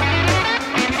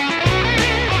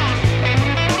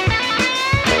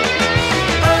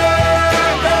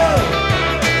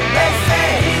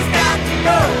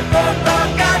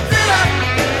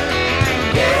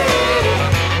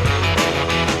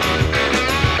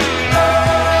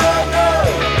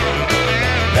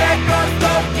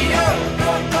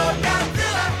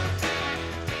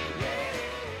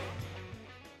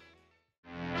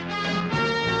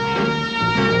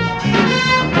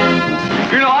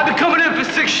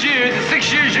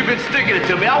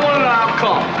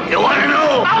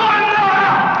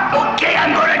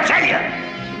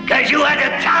 you had the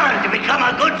talent to become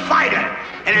a good fighter.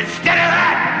 And instead of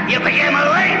that, you became a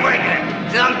leg breaker.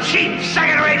 Some cheap,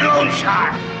 second-rate loan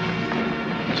shark.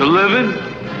 It's a living?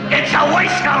 It's a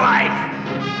waste of life.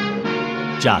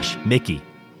 Josh, Mickey,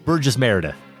 Burgess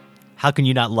Meredith. How can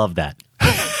you not love that?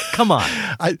 Come on.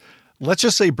 Let's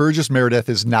just say Burgess Meredith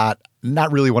is not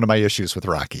really one of my issues with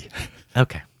Rocky.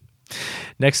 Okay.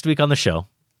 Next week on the show,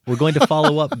 we're going to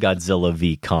follow up Godzilla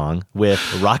v. Kong with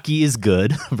Rocky is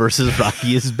good versus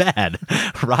Rocky is bad.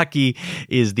 Rocky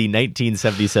is the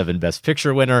 1977 Best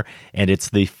Picture winner, and it's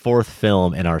the fourth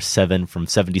film in our 7 from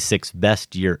 76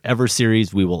 Best Year Ever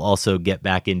series. We will also get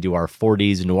back into our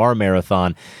 40s noir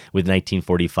marathon with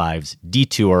 1945's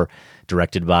Detour,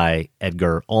 directed by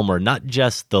Edgar Ulmer. Not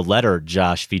just The Letter,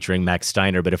 Josh, featuring Max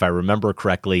Steiner, but if I remember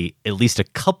correctly, at least a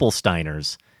couple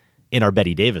Steiners in our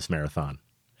Bette Davis marathon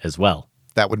as well.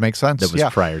 That would make sense. That was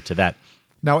prior to that.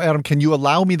 Now, Adam, can you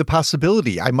allow me the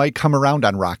possibility I might come around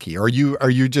on Rocky? Or are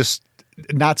you just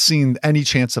not seeing any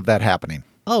chance of that happening?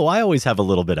 Oh, I always have a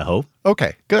little bit of hope.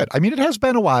 Okay, good. I mean, it has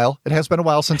been a while. It has been a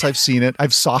while since I've seen it.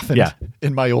 I've softened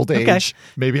in my old age. Okay.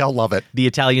 Maybe I'll love it. The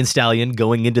Italian Stallion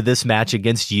going into this match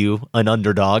against you, an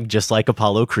underdog, just like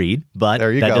Apollo Creed. But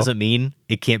that doesn't mean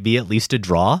it can't be at least a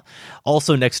draw.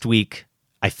 Also next week,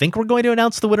 I think we're going to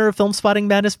announce the winner of Film Spotting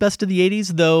Madness Best of the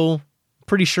 80s, though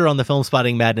pretty sure on the Film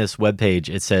Spotting Madness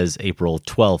webpage it says April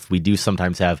 12th. We do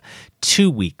sometimes have 2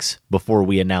 weeks before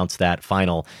we announce that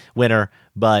final winner,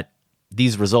 but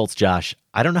these results, Josh,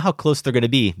 I don't know how close they're going to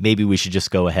be. Maybe we should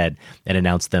just go ahead and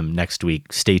announce them next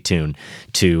week. Stay tuned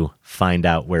to find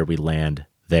out where we land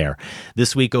there.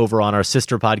 This week over on our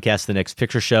sister podcast, The Next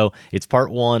Picture Show, it's part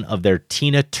 1 of their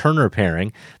Tina Turner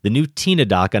pairing, the new Tina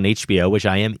doc on HBO, which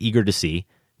I am eager to see,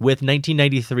 with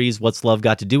 1993's What's Love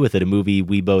Got to Do with It, a movie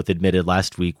we both admitted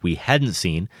last week we hadn't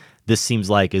seen. This seems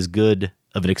like as good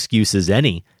of an excuse as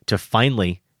any to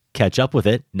finally catch up with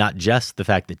it, not just the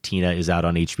fact that Tina is out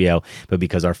on HBO, but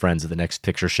because our friends at The Next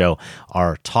Picture Show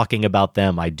are talking about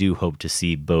them. I do hope to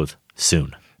see both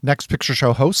soon. Next Picture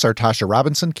Show hosts are Tasha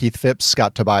Robinson, Keith Phipps,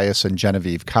 Scott Tobias, and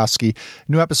Genevieve Koski.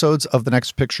 New episodes of The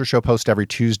Next Picture Show post every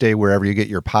Tuesday wherever you get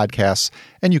your podcasts,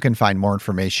 and you can find more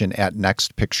information at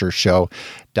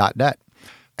nextpictureshow.net.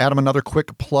 Adam, another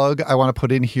quick plug I want to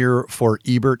put in here for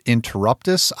Ebert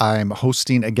Interruptus. I'm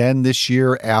hosting again this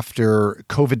year after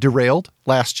COVID derailed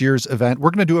last year's event.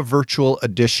 We're going to do a virtual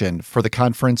edition for the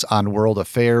Conference on World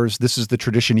Affairs. This is the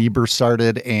tradition Ebert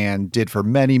started and did for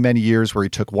many, many years, where he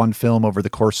took one film over the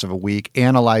course of a week,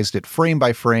 analyzed it frame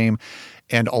by frame,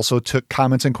 and also took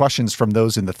comments and questions from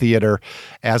those in the theater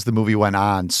as the movie went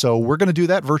on. So we're going to do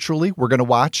that virtually. We're going to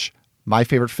watch my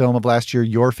favorite film of last year,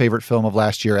 your favorite film of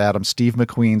last year, Adam, Steve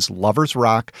McQueen's Lovers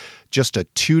Rock. Just a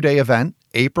 2-day event,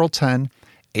 April 10,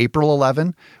 April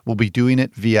 11. We'll be doing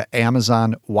it via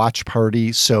Amazon Watch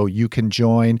Party, so you can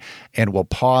join, and we'll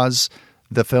pause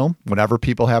the film whenever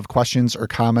people have questions or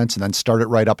comments and then start it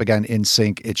right up again in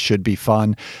sync. It should be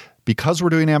fun. Because we're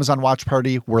doing Amazon Watch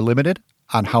Party, we're limited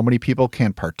on how many people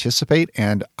can participate,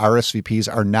 and RSVPs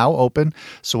are now open.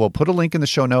 So we'll put a link in the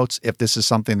show notes if this is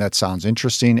something that sounds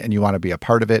interesting and you want to be a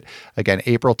part of it. Again,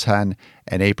 April 10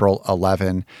 and April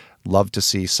 11. Love to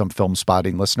see some Film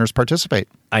Spotting listeners participate.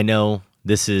 I know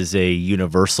this is a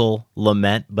universal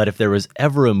lament, but if there was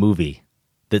ever a movie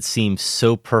that seems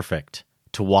so perfect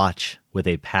to watch with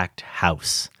a packed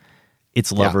house,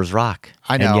 it's Lovers Rock.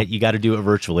 I know. And yet you got to do it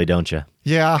virtually, don't you?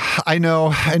 Yeah, I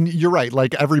know. And you're right.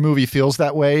 Like, every movie feels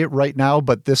that way right now.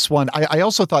 But this one, I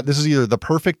also thought this is either the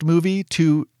perfect movie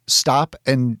to stop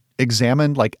and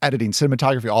examine, like editing,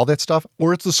 cinematography, all that stuff,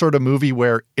 or it's the sort of movie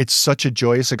where it's such a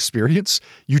joyous experience.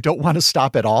 You don't want to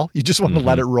stop at all. You just want to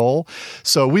let it roll.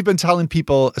 So we've been telling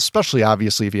people, especially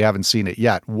obviously if you haven't seen it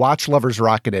yet, watch Lovers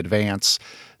Rock in advance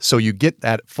so you get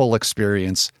that full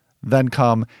experience. Then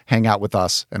come hang out with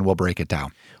us and we'll break it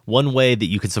down. One way that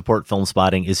you can support Film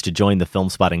Spotting is to join the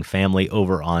Film Spotting family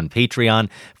over on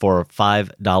Patreon for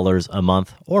 $5 a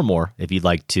month or more. If you'd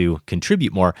like to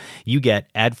contribute more, you get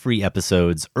ad-free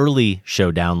episodes, early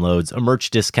show downloads, a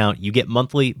merch discount. You get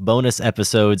monthly bonus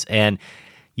episodes. And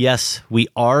yes, we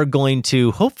are going to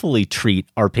hopefully treat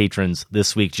our patrons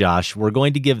this week, Josh. We're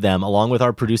going to give them, along with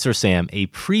our producer Sam, a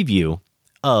preview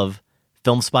of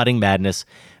Film Spotting Madness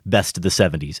Best of the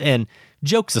 70s. And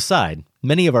jokes aside,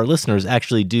 many of our listeners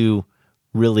actually do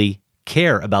really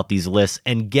care about these lists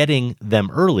and getting them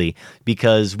early,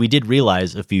 because we did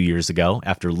realize a few years ago,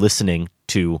 after listening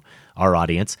to our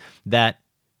audience, that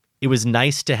it was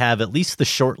nice to have at least the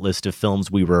short list of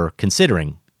films we were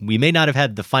considering. We may not have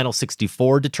had the final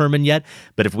 64 determined yet,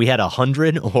 but if we had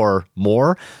 100 or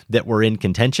more that were in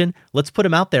contention, let's put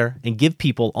them out there and give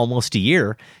people almost a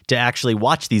year to actually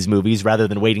watch these movies rather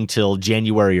than waiting till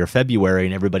January or February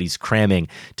and everybody's cramming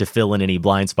to fill in any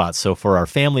blind spots. So for our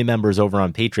family members over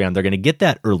on Patreon, they're going to get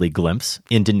that early glimpse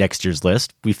into next year's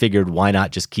list. We figured why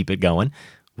not just keep it going?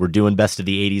 We're doing best of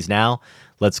the 80s now.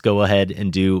 Let's go ahead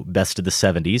and do best of the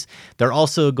 70s. They're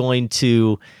also going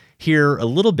to hear a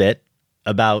little bit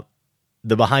about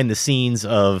the behind the scenes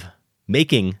of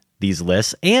making these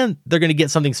lists, and they're going to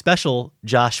get something special,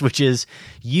 Josh, which is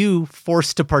you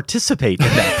forced to participate in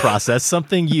that process,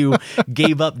 something you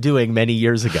gave up doing many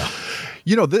years ago.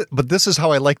 You know, but this is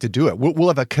how I like to do it. We'll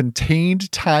have a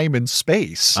contained time and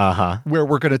space where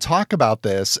we're going to talk about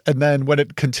this, and then when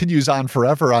it continues on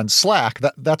forever on Slack,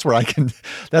 that's where I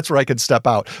can step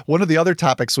out. One of the other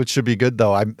topics, which should be good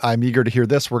though, I'm eager to hear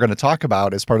this. We're going to talk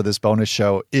about as part of this bonus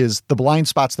show is the blind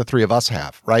spots the three of us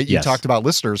have. Right? You talked about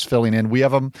listeners filling in. We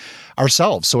have them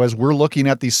ourselves. So as we're looking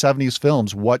at these 70s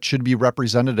films, what should be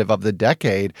representative of the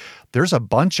decade? There's a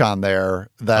bunch on there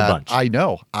that I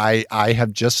know I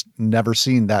have just never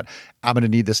seen that I'm going to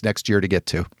need this next year to get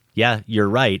to. Yeah, you're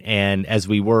right. And as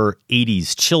we were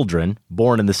 80s children,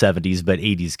 born in the 70s, but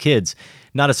 80s kids,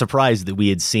 not a surprise that we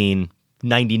had seen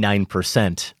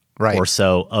 99% or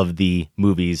so of the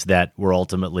movies that were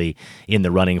ultimately in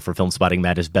the running for Film Spotting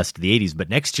Madness Best of the 80s. But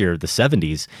next year, the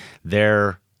 70s,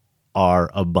 there are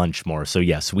a bunch more. So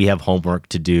yes, we have homework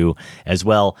to do as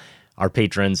well. Our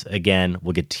patrons, again,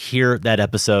 will get to hear that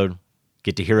episode,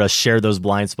 get to hear us share those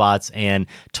blind spots and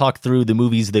talk through the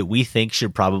movies that we think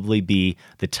should probably be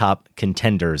the top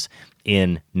contenders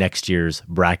in next year's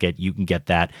bracket. You can get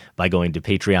that by going to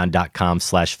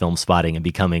patreon.com/filmspotting and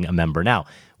becoming a member. Now,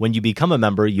 when you become a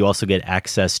member, you also get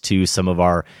access to some of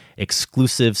our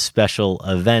exclusive special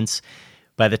events.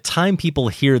 By the time people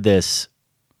hear this,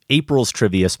 April's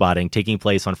trivia spotting taking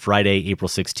place on Friday, April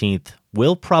 16th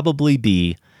will probably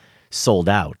be sold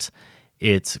out.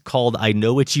 It's called I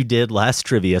Know What You Did Last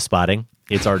Trivia Spotting.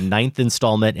 It's our 9th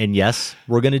installment, and yes,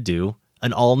 we're going to do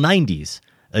an all 90s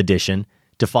edition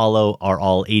to follow our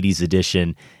all 80s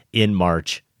edition in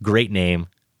March. Great name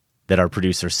that our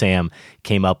producer Sam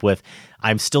came up with.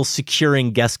 I'm still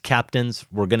securing guest captains.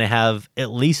 We're going to have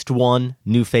at least one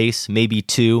new face, maybe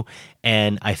two,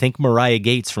 and I think Mariah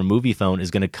Gates from Moviefone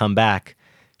is going to come back.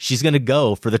 She's going to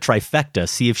go for the trifecta,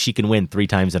 see if she can win 3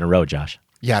 times in a row, Josh.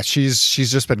 Yeah, she's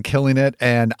just been killing it,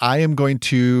 and I am going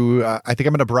to, I think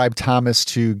I'm going to bribe Thomas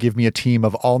to give me a team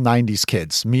of all 90s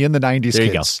kids. Me and the 90s there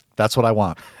kids. That's what I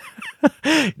want.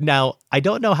 Now, I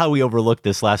don't know how we overlooked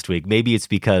this last week. Maybe it's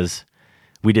because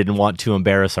we didn't want to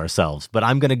embarrass ourselves, but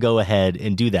I'm going to go ahead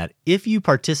and do that. If you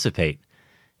participate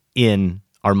in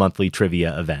our monthly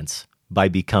trivia events by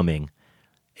becoming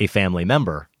a family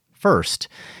member first,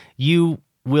 you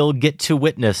will get to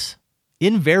witness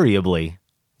invariably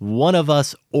one of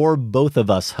us or both of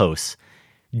us hosts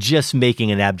just making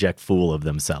an abject fool of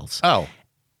themselves. Oh,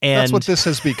 and that's what this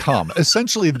has become.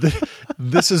 Essentially,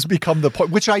 this has become the point,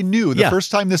 which I knew the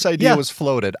first time this idea was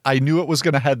floated. I knew it was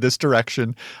going to head this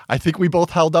direction. I think we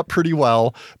both held up pretty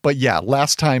well. But yeah,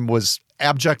 last time was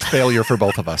abject failure for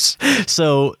both of us.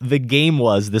 So the game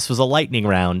this was a lightning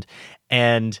round,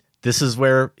 and this is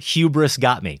where hubris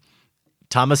got me.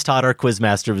 Thomas Todd, our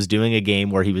quizmaster, was doing a game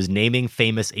where he was naming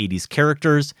famous 80s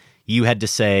characters. You had to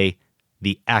say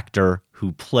the actor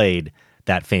who played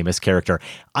that famous character.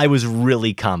 I was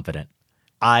really confident.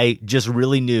 I just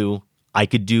really knew I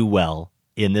could do well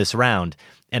in this round.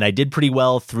 And I did pretty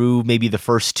well through maybe the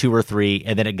first 2 or 3,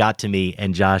 and then it got to me,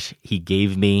 and Josh, he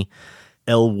gave me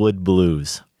Elwood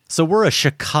Blues. So we're a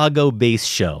Chicago-based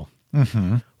show.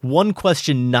 Mm-hmm. One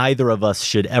question neither of us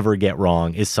should ever get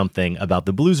wrong is something about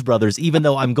the Blues Brothers, even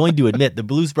though I'm going to admit the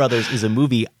Blues Brothers is a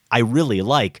movie I really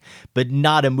like, but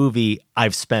not a movie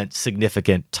I've spent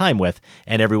significant time with.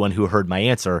 And everyone who heard my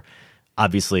answer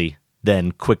obviously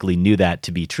then quickly knew that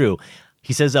to be true.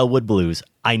 He says Elwood Blues.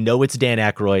 I know it's Dan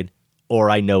Aykroyd, or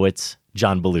I know it's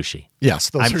John Belushi. Yes,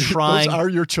 those are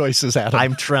your choices, Adam.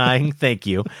 I'm trying, thank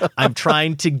you. I'm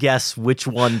trying to guess which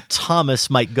one Thomas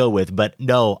might go with, but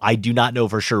no, I do not know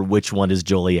for sure which one is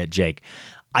Joliet Jake.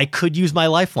 I could use my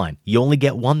lifeline. You only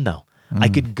get one, though. I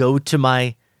could go to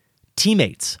my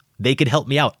teammates. They could help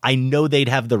me out. I know they'd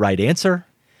have the right answer,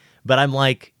 but I'm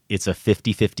like, it's a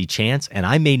 50-50 chance, and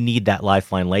I may need that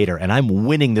lifeline later, and I'm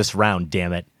winning this round,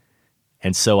 damn it.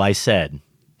 And so I said,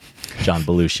 John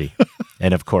Belushi.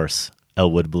 And of course,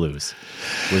 Elwood Blues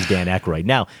was Dan Aykroyd.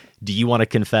 Now, do you want to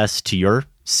confess to your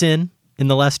sin in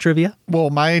the last trivia? Well,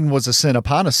 mine was a sin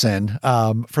upon a sin.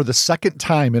 For the second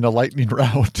time in a lightning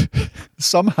round,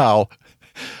 somehow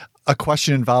a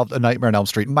question involved A Nightmare on Elm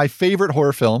Street, my favorite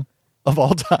horror film of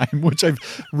all time, which I've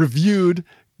reviewed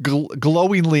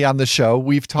glowingly on the show.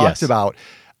 We've talked about.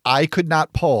 I could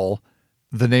not pull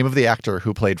the name of the actor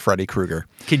who played Freddy Krueger.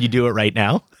 Can you do it right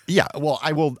now? Yeah, well,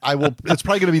 I will. It's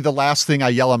probably going to be the last thing I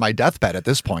yell on my deathbed at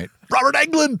this point. Robert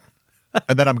Englund!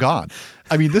 And then I'm gone.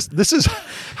 I mean, this is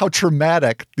how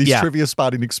traumatic these trivia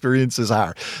spotting experiences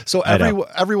are. So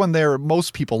everyone there,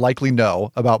 most people likely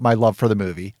know about my love for the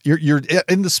movie. You're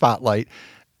in the spotlight.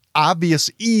 Obvious,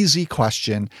 easy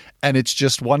question. And it's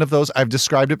just one of those, I've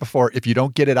described it before. If you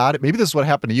don't get it out, maybe this is what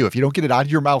happened to you. If you don't get it out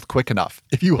of your mouth quick enough,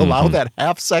 if you allow that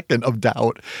half second of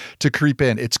doubt to creep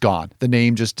in, it's gone. The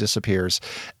name just disappears.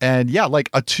 And yeah, like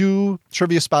 2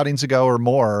 trivia spottings ago or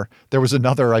more, there was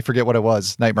another, I forget what it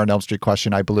was, Nightmare on Elm Street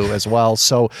question I blew as well.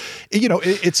 So,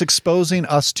 it's exposing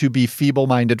us to be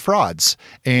feeble-minded frauds.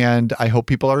 And I hope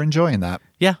people are enjoying that.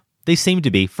 Yeah. They seem to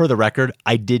be. For the record,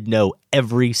 I did know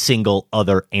every single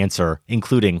other answer,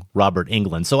 including Robert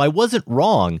Englund. So I wasn't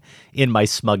wrong in my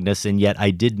smugness, and yet I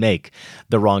did make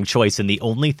the wrong choice. And the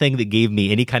only thing that gave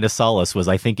me any kind of solace was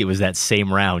I think it was that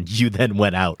same round you then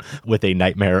went out with a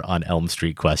Nightmare on Elm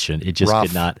Street question. It just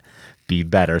could not be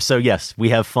better. So yes, we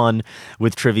have fun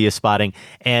with trivia spotting.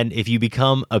 And if you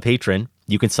become a patron,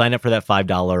 you can sign up for that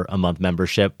 $5 a month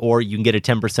membership, or you can get a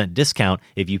 10% discount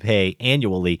if you pay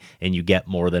annually and you get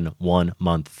more than 1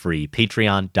 month free.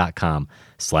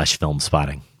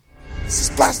 Patreon.com/filmspotting. This is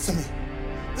blasphemy.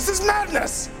 This is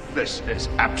madness. This is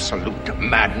absolute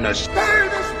madness. Bury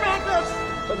this madness.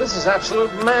 But this is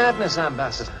absolute madness,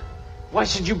 Ambassador. Why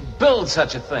should you build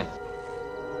such a thing?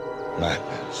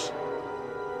 Madness.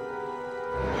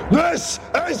 This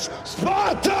is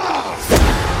Sparta!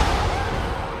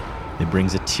 It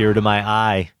brings a tear to my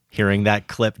eye hearing that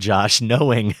clip, Josh,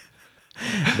 knowing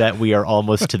that we are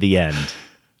almost to the end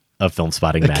of Film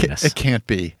Spotting Madness. It can't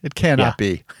be. It cannot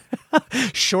be.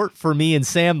 Short for me and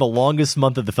Sam, the longest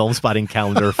month of the Film Spotting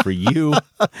calendar for you.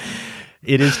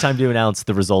 It is time to announce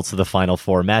the results of the Final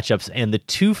 4 matchups and the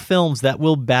 2 films that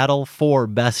will battle for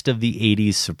Best of the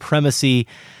 80s supremacy.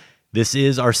 This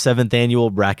is our 7th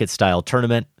annual bracket-style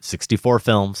tournament, 64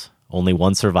 films. Only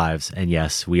 1 survives, and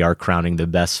yes, we are crowning the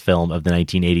best film of the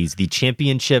 1980s. The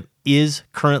championship is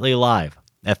currently live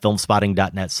at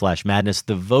filmspotting.net/madness.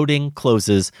 The voting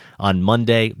closes on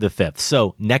Monday the 5th.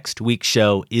 So next week's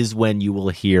show is when you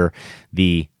will hear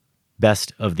the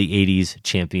best of the 80s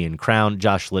champion crown.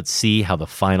 Josh, let's see how the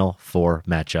final 4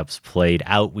 matchups played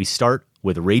out. We start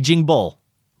with Raging Bull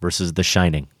versus The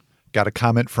Shining. Got a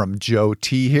comment from Joe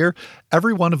T here.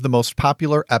 Every one of the most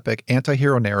popular epic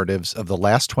anti-hero narratives of the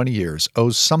last 20 years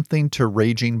owes something to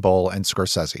Raging Bull and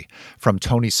Scorsese. From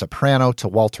Tony Soprano to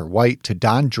Walter White to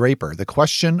Don Draper, the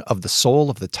question of the soul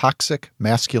of the toxic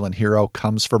masculine hero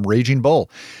comes from Raging Bull.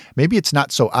 Maybe it's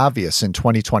not so obvious in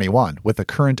 2021 with the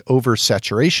current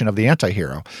oversaturation of the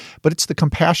anti-hero, but it's the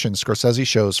compassion Scorsese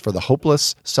shows for the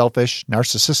hopeless, selfish,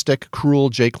 narcissistic, cruel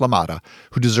Jake LaMotta,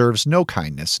 who deserves no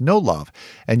kindness, no love,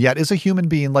 and yet is a human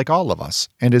being like all of us,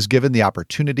 and is given the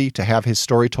opportunity to have his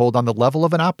story told on the level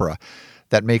of an opera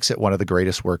that makes it one of the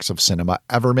greatest works of cinema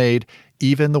ever made.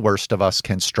 Even the worst of us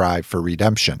can strive for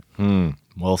redemption.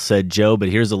 Well said, Joe, but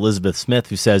here's Elizabeth Smith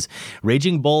who says,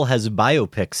 Raging Bull has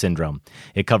biopic syndrome.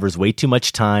 It covers way too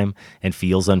much time and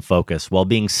feels unfocused while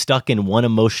being stuck in one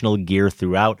emotional gear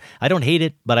throughout. I don't hate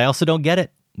it, but I also don't get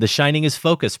it. The Shining is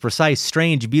focused, precise,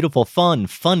 strange, beautiful, fun,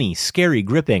 funny, scary,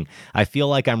 gripping. I feel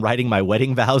like I'm writing my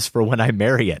wedding vows for when I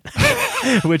marry it,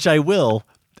 which I will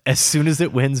as soon as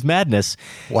it wins Madness.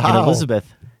 Wow. And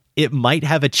Elizabeth, it might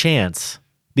have a chance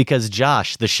because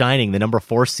Josh, The Shining, the number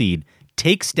 4 seed,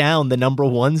 takes down the number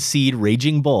 1 seed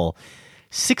Raging Bull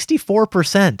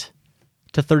 64%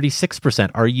 to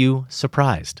 36%. Are you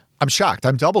surprised? I'm shocked.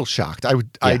 I'm double shocked.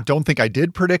 I don't think I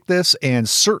did predict this. And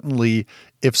certainly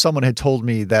if someone had told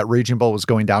me that Raging Bull was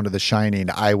going down to The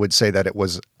Shining, I would say that it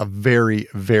was a very,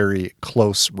 very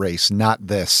close race. Not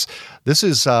this. This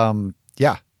is, this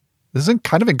is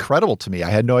kind of incredible to me.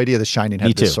 I had no idea The Shining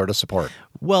had this sort of support.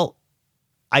 Well,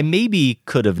 I maybe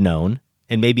could have known,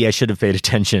 and maybe I should have paid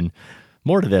attention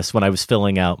more to this when I was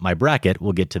filling out my bracket.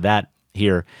 We'll get to that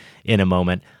here in a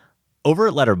moment. Over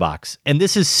at Letterboxd, and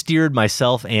this has steered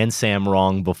myself and Sam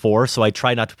wrong before, so I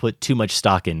try not to put too much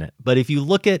stock in it. But if you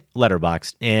look at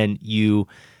Letterboxd and you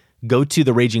go to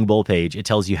the Raging Bull page, it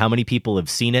tells you how many people have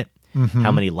seen it,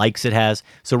 how many likes it has.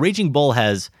 So Raging Bull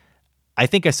has, I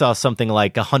think I saw something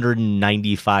like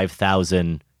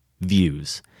 195,000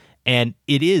 views. And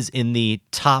it is in the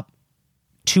top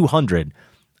 200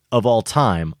 of all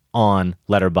time on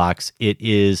Letterboxd. It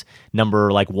is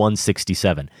number like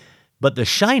 167. But The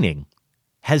Shining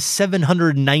has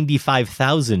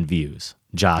 795,000 views,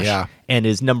 Josh, Yeah. and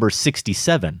is number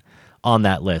 67 on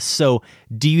that list. So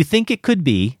do you think it could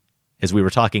be, as we were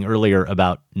talking earlier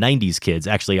about 90s kids,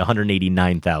 actually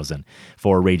 189,000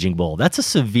 for Raging Bull? That's a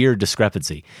severe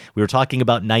discrepancy. We were talking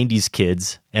about 90s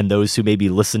kids and those who maybe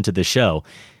listen to the show.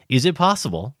 Is it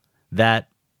possible that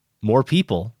more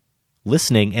people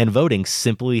listening and voting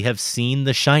simply have seen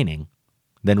The Shining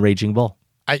than Raging Bull?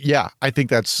 I think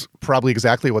that's probably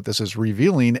exactly what this is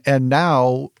revealing. And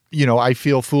now, I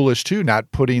feel foolish too, not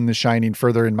putting The Shining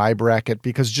further in my bracket,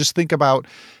 because just think about,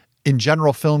 in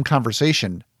general film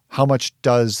conversation, how much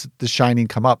does The Shining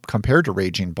come up compared to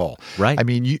Raging Bull? Right. I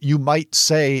mean, you might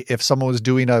say if someone was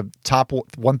doing a top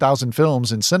 1,000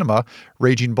 films in cinema,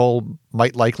 Raging Bull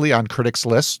might likely on critics'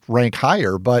 lists rank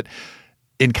higher, but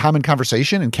in common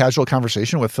conversation and casual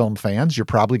conversation with film fans, you're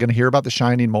probably going to hear about The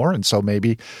Shining more. And so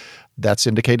maybe that's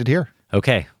indicated here.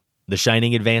 Okay. The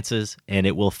Shining advances, and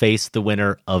it will face the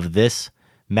winner of this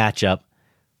matchup,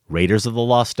 Raiders of the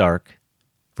Lost Ark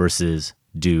versus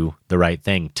Do the Right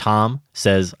Thing. Tom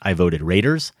says, I voted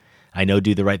Raiders. I know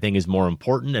Do the Right Thing is more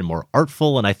important and more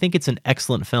artful, and I think it's an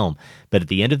excellent film. But at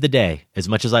the end of the day, as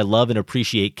much as I love and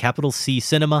appreciate capital C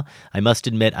cinema, I must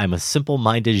admit I'm a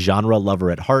simple-minded genre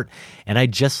lover at heart, and I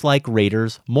just like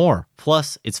Raiders more.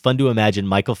 Plus, it's fun to imagine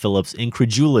Michael Phillips'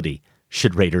 incredulity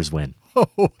should Raiders win.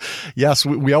 Oh, yes,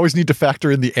 we always need to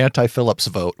factor in the anti-Phillips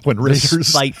vote when Raiders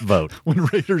spite vote when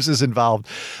Raiders is involved.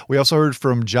 We also heard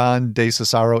from John De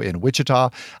Cesaro in Wichita.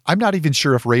 I'm not even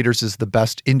sure if Raiders is the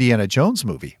best Indiana Jones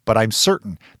movie, but I'm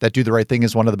certain that Do the Right Thing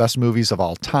is one of the best movies of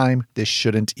all time. This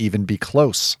shouldn't even be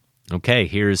close. Okay,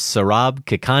 here's Sarab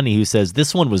Kakani, who says,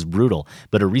 this one was brutal,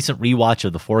 but a recent rewatch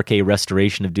of the 4K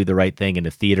restoration of Do the Right Thing in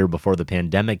a theater before the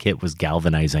pandemic hit was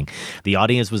galvanizing. The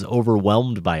audience was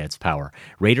overwhelmed by its power.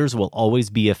 Raiders will always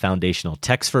be a foundational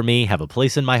text for me, have a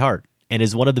place in my heart, and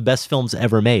is one of the best films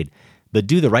ever made. But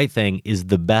Do the Right Thing is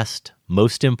the best,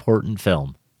 most important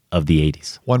film of the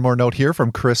 80s. One more note here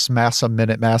from Chris Massa,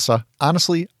 Minute Massa.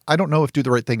 Honestly, I don't know if Do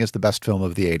the Right Thing is the best film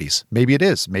of the 80s. Maybe it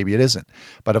is, maybe it isn't.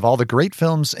 But of all the great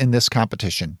films in this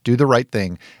competition, Do the Right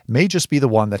Thing may just be the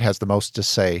one that has the most to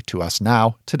say to us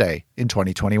now, today, in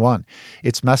 2021.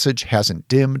 Its message hasn't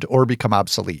dimmed or become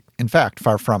obsolete. In fact,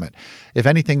 far from it. If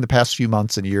anything, the past few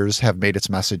months and years have made its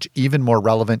message even more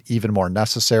relevant, even more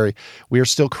necessary. We are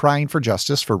still crying for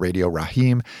justice for Radio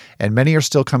Raheem, and many are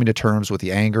still coming to terms with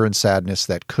the anger and sadness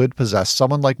that could possess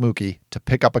someone like Mookie to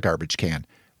pick up a garbage can.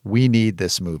 We need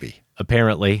this movie.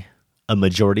 Apparently, a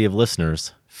majority of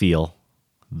listeners feel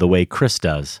the way Chris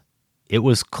does. It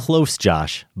was close,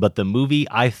 Josh, but the movie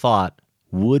I thought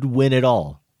would win it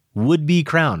all, would be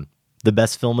crowned the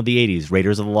best film of the 80s,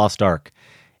 Raiders of the Lost Ark,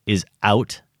 is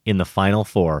out in the final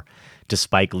four to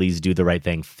Spike Lee's Do the Right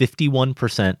Thing,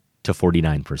 51% to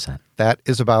 49%. That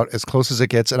is about as close as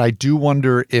it gets. And I do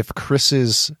wonder if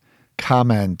Chris's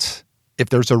comment, if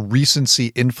there's a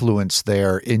recency influence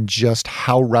there in just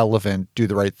how relevant Do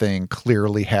the Right Thing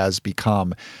clearly has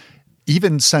become,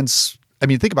 even since, I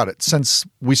mean, think about it, since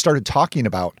we started talking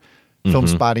about Film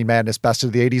Spotting Madness Best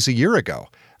of the 80s a year ago.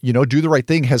 You know, Do the Right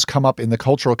Thing has come up in the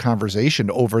cultural conversation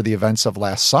over the events of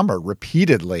last summer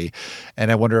repeatedly.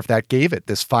 And I wonder if that gave it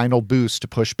this final boost to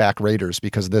push back Raiders,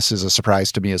 because this is a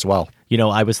surprise to me as well. You know,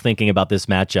 I was thinking about this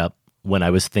matchup when I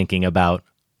was thinking about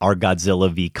our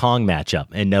Godzilla v. Kong matchup.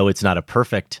 And no, it's not a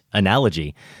perfect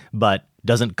analogy, but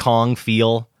doesn't Kong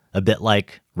feel a bit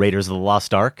like Raiders of the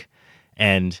Lost Ark?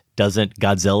 And doesn't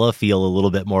Godzilla feel a little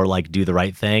bit more like Do the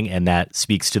Right Thing? And that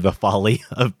speaks to the folly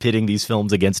of pitting these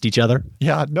films against each other?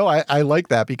 Yeah, no, I like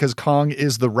that, because Kong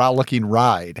is the rollicking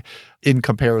ride in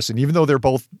comparison. Even though they're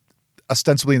both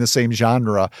ostensibly in the same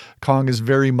genre, Kong is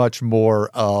very much more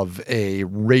of a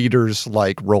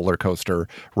Raiders-like roller coaster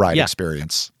ride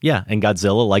experience. Yeah, and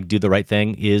Godzilla, like Do the Right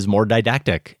Thing, is more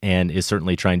didactic and is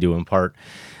certainly trying to impart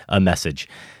a message.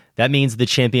 That means the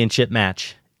championship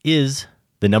match is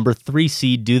the number 3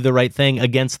 seed, Do the Right Thing,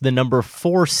 against the number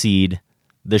 4 seed,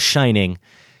 The Shining.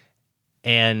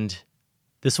 And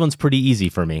this one's pretty easy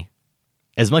for me.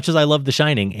 As much as I love The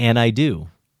Shining, and I do,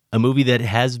 a movie that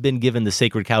has been given the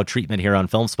sacred cow treatment here on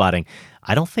Film Spotting,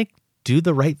 I don't think Do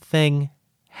the Right Thing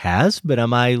has, but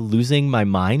am I losing my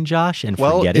mind, Josh, and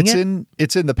forgetting it?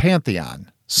 It's in the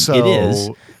Pantheon. So it is,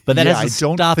 but that hasn't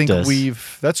stopped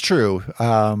us. That's true.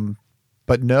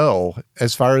 But no,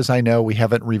 as far as I know, we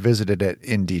haven't revisited it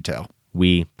in detail.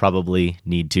 We probably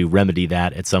need to remedy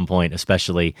that at some point,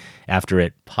 especially after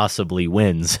it possibly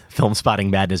wins Film Spotting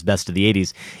Madness Best of the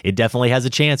 80s. It definitely has a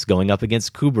chance going up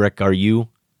against Kubrick. Are you?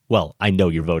 Well, I know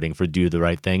you're voting for Do the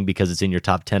Right Thing because it's in your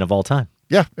top 10 of all time.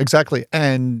 Yeah, exactly.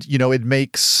 And, it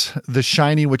makes The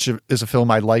Shining, which is a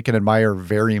film I like and admire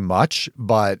very much,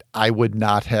 but I would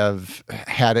not have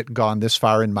had it gone this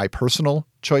far in my personal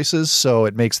choices. So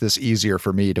it makes this easier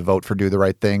for me to vote for Do the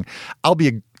Right Thing. I'll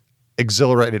be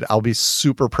exhilarated. I'll be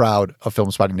super proud of Film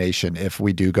Spotting Nation if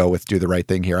we do go with Do the Right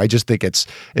Thing here. I just think it's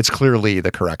clearly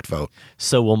the correct vote.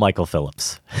 So will Michael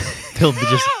Phillips. He'll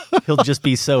just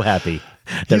be so happy.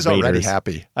 He's already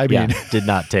happy. I mean, did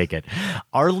not take it.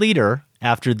 Our leader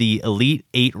after the Elite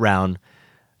 8 round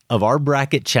of our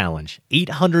bracket challenge,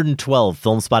 812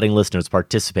 Film Spotting listeners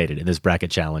participated in this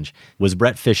bracket challenge, was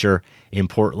Brett Fisher in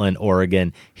Portland,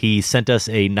 Oregon. He sent us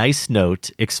a nice note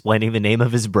explaining the name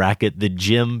of his bracket, the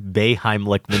Jim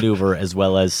Beheimlich maneuver, as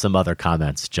well as some other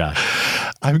comments. Josh.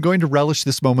 I'm going to relish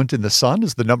this moment in the sun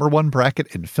as the number one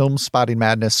bracket in Film Spotting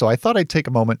Madness, so I thought I'd take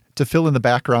a moment to fill in the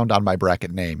background on my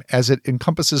bracket name, as it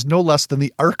encompasses no less than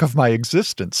the arc of my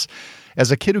existence. As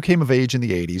a kid who came of age in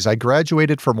the 80s, I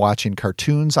graduated from watching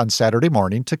cartoons on Saturday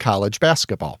morning to college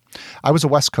basketball. I was a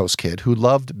West Coast kid who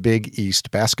loved Big East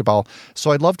basketball,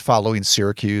 so I loved following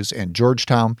Syracuse and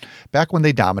Georgetown back when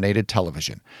they dominated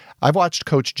television. I've watched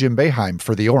Coach Jim Boeheim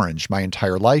for the Orange my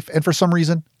entire life, and for some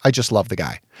reason, I just love the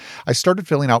guy. I started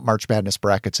filling out March Madness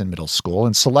brackets in middle school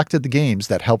and selected the games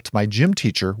that helped my gym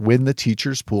teacher win the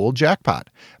teacher's pool jackpot.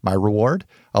 My reward?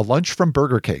 A lunch from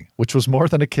Burger King, which was more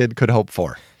than a kid could hope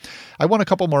for. I won a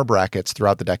couple more brackets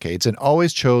throughout the decades and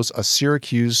always chose a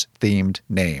Syracuse-themed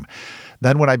name.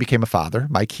 Then when I became a father,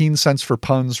 my keen sense for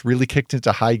puns really kicked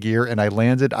into high gear and I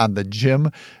landed on the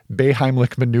Jim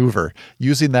Beheimlich maneuver,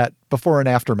 using that before and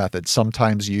after method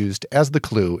sometimes used as the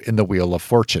clue in the Wheel of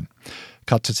Fortune.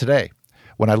 Cut to today,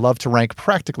 when I love to rank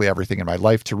practically everything in my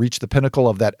life to reach the pinnacle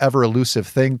of that ever-elusive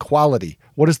thing, quality.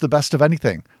 What is the best of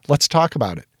anything? Let's talk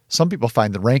about it. Some people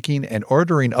find the ranking and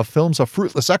ordering of films a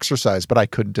fruitless exercise, but I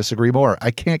couldn't disagree more. I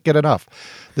can't get enough.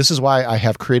 This is why I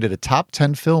have created a top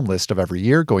 10 film list of every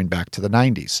year going back to the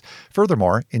 90s.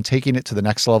 Furthermore, in taking it to the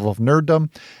next level of nerddom,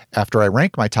 after I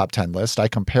rank my top 10 list, I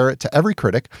compare it to every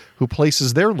critic who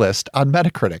places their list on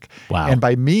Metacritic. Wow. And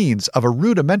by means of a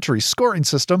rudimentary scoring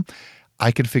system,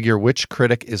 I can figure which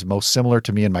critic is most similar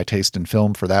to me and my taste in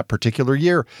film for that particular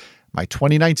year. My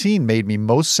 2019 made me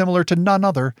most similar to none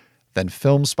other than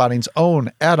Film Spotting's own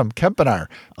Adam Kempenaar,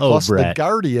 plus Brett. The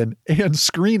Guardian and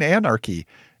Screen Anarchy.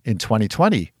 In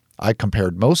 2020, I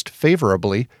compared most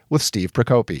favorably with Steve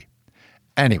Procopi.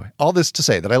 Anyway, all this to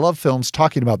say that I love films,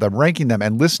 talking about them, ranking them,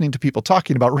 and listening to people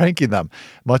talking about ranking them.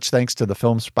 Much thanks to the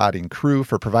Film Spotting crew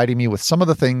for providing me with some of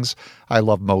the things I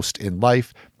love most in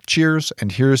life. Cheers,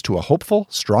 and here's to a hopeful,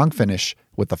 strong finish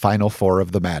with the final four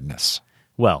of the madness.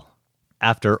 Well,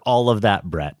 after all of that,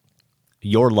 Brett,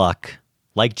 your luck,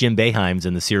 like Jim Boeheim's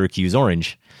in the Syracuse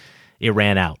Orange, it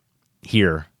ran out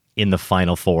here in the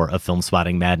final four of Film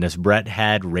Spotting Madness. Brett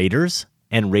had Raiders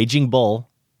and Raging Bull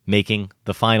making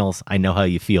the finals. I know how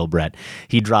you feel, Brett.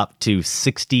 He dropped to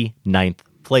 69th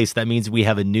place. That means we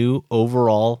have a new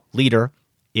overall leader.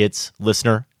 It's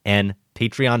listener and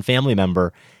Patreon family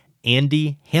member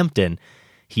Andy Hampton.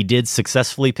 He did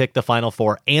successfully pick the final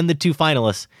four and the two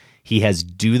finalists. He has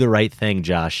Do the Right Thing,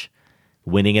 Josh,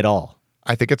 winning it all.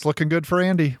 I think it's looking good for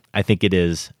Andy. I think it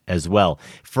is as well.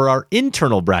 For our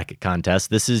internal bracket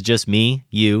contest, this is just me,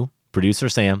 you, producer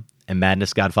Sam, and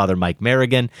Madness Godfather Mike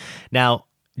Merrigan. Now,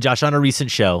 Josh, on a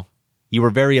recent show, you were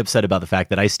very upset about the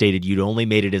fact that I stated you'd only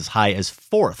made it as high as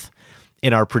fourth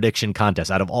in our prediction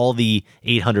contest out of all the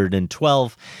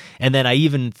 812. And then I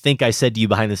even think I said to you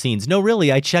behind the scenes, no,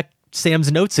 really, I checked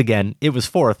Sam's notes again. It was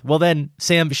fourth. Well, then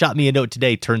Sam shot me a note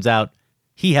today. Turns out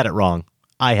he had it wrong.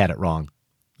 I had it wrong.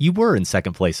 You were in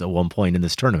second place at one point in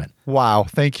this tournament. Wow.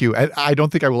 Thank you. I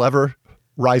don't think I will ever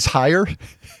rise higher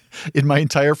in my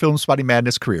entire Film Spotting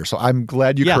Madness career. So I'm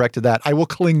glad you corrected that. I will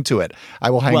cling to it.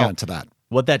 I will hang on to that.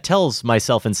 What that tells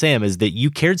myself and Sam is that you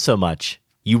cared so much.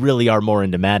 You really are more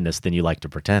into madness than you like to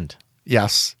pretend.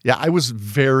 Yes. Yeah, I was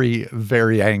very,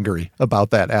 very angry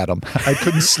about that, Adam. I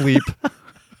couldn't sleep.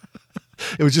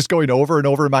 It was just going over and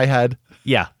over in my head.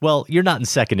 Yeah, well, you're not in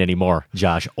second anymore,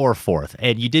 Josh, or fourth.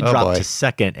 And you did drop to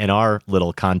second in our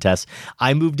little contest.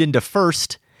 I moved into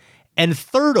first and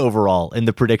third overall in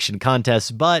the prediction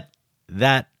contest, but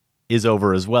that is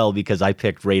over as well because I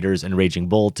picked Raiders and Raging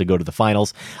Bull to go to the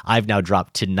finals. I've now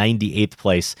dropped to 98th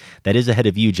place. That is ahead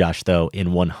of you, Josh, though, in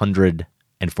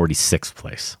 146th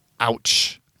place.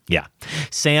 Ouch. Yeah.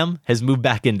 Sam has moved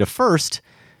back into first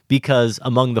because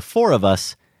among the four of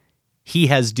us, he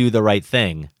has Do the Right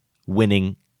Thing,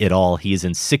 winning it all. He is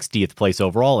in 60th place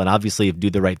overall, and obviously if Do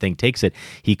the Right Thing takes it,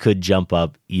 he could jump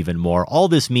up even more. All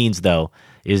this means, though,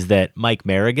 is that Mike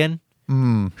Merrigan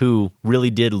who really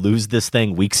did lose this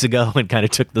thing weeks ago and kind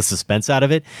of took the suspense out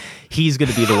of it, he's going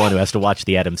to be the one who has to watch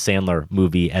the Adam Sandler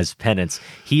movie as penance.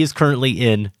 He is currently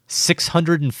in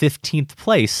 615th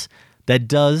place. That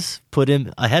does put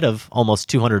him ahead of almost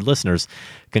 200 listeners.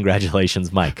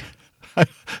 Congratulations, Mike. I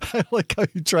like how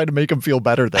you try to make him feel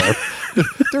better there.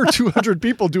 There are 200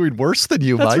 people doing worse than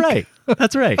you, That's Mike. right.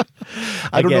 That's right.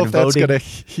 I don't know if that's voting- going to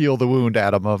heal the wound,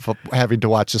 Adam, of having to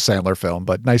watch the Sandler film,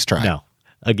 but nice try. No.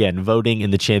 Again, voting in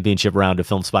the championship round of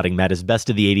Film Spotting Madness Best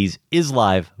of the 80s is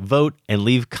live. Vote and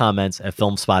leave comments at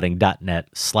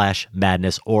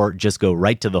filmspotting.net/madness, or just go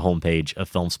right to the homepage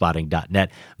of filmspotting.net.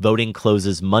 Voting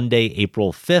closes Monday,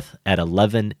 April 5th at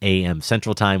 11 a.m.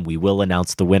 Central Time. We will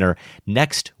announce the winner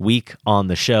next week on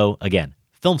the show. Again,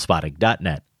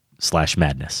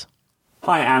 filmspotting.net/madness.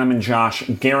 Hi, Adam and Josh.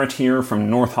 Garrett here from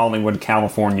North Hollywood,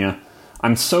 California.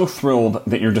 I'm so thrilled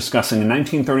that you're discussing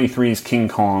 1933's King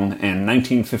Kong and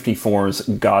 1954's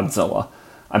Godzilla.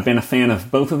 I've been a fan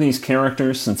of both of these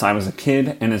characters since I was a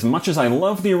kid, and as much as I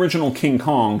love the original King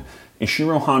Kong,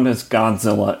 Ishiro Honda's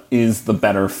Godzilla is the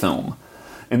better film.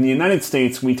 In the United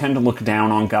States, we tend to look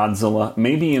down on Godzilla,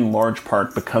 maybe in large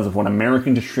part because of what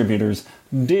American distributors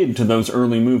did to those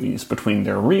early movies between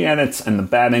their re-edits and the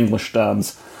bad English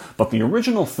dubs. But the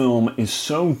original film is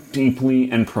so deeply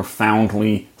and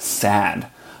profoundly sad.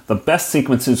 The best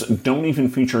sequences don't even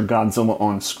feature Godzilla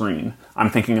on screen. I'm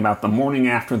thinking about the morning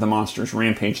after the monsters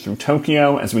rampage through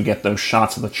Tokyo, as we get those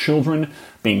shots of the children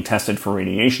being tested for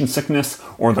radiation sickness,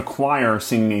 or the choir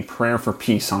singing a prayer for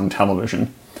peace on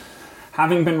television.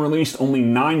 Having been released only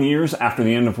 9 years after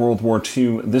the end of World War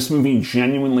II, this movie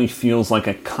genuinely feels like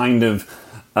a kind of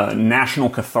national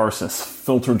catharsis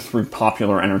filtered through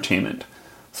popular entertainment.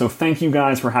 So thank you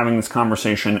guys for having this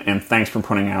conversation, and thanks for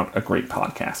putting out a great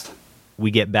podcast.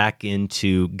 We get back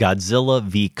into Godzilla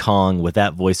v. Kong with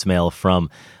that voicemail from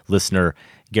listener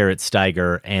Garrett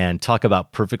Steiger and talk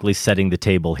about perfectly setting the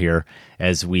table here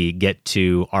as we get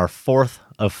to our fourth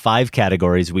of 5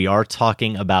 categories. We are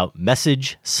talking about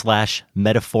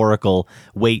message/metaphorical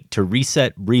weight. To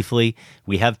reset briefly,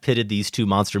 we have pitted these two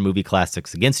monster movie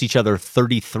classics against each other,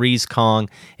 33's Kong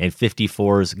and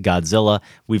 54's Godzilla.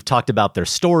 We've talked about their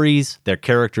stories, their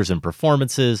characters and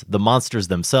performances, the monsters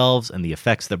themselves, and the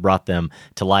effects that brought them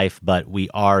to life, but we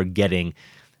are getting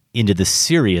into the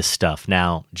serious stuff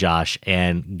now, Josh,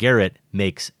 and Garrett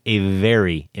makes a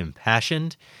very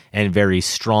impassioned and very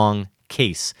strong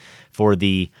case for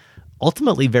the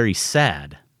ultimately very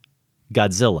sad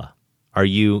Godzilla. Are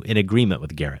you in agreement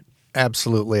with Garrett?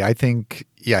 Absolutely. I think,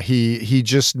 he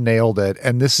just nailed it.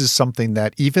 And this is something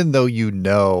that even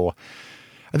though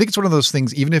I think it's one of those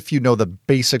things, even if you know the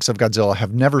basics of Godzilla,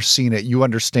 have never seen it, you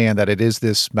understand that it is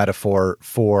this metaphor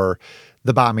for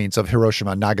the bombings of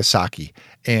Hiroshima and Nagasaki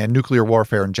and nuclear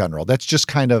warfare in general. That's just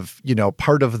kind of,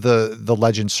 part of the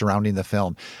legend surrounding the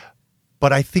film.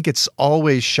 But I think it's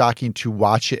always shocking to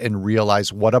watch it and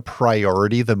realize what a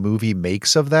priority the movie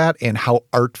makes of that and how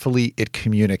artfully it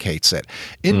communicates it.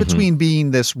 In between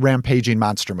being this rampaging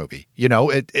monster movie,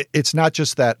 it's not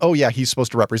just that, he's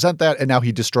supposed to represent that and now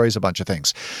he destroys a bunch of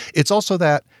things. It's also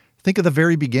that, think of the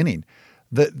very beginning.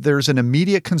 There's an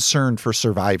immediate concern for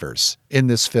survivors in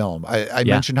this film. I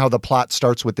mentioned how the plot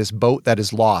starts with this boat that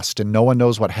is lost and no one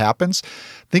knows what happens.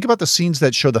 Think about the scenes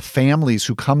that show the families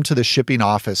who come to the shipping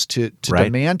office to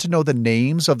demand to know the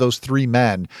names of those 3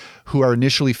 men who are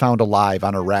initially found alive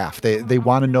on a raft. They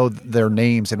want to know their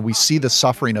names, and we see the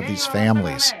suffering of these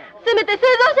families. せめて生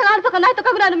存者があるとかないと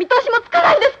かぐらいの見通しもつか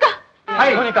ないんですか。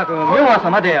はい、とにかく明朝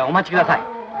までお待ちください。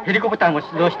ヘリコプターも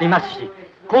出動していますし、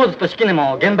コーズと指揮根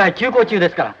も現場へ急行中で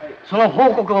すから、その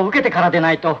報告を受けてからで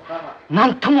ないと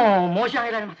何とも申し上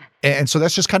げられません。 And so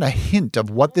that's just kind of a hint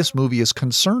of what this movie is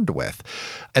concerned with.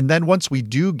 And then once we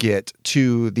do get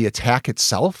to the attack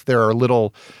itself, there are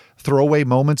little throwaway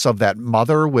moments of that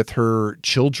mother with her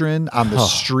children on the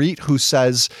street who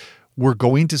says, we're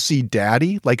going to see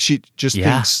daddy. Like she just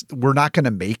thinks we're not going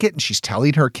to make it. And she's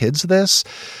telling her kids this.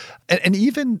 And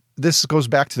even this goes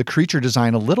back to the creature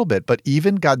design a little bit, but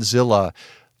even Godzilla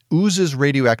oozes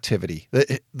radioactivity.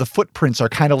 The footprints are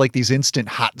kind of like these instant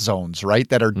hot zones, right?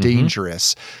 That are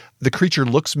dangerous. The creature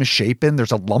looks misshapen.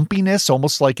 There's a lumpiness,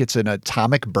 almost like it's an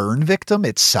atomic burn victim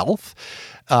itself.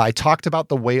 I talked about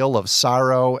the Whale of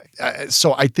Sorrow.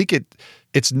 So I think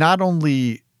it's not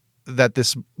only that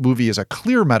this movie is a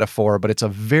clear metaphor, but it's a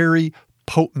very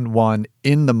potent one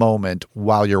in the moment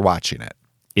while you're watching it.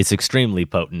 It's extremely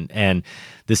potent. And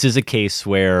this is a case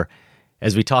where,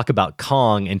 as we talk about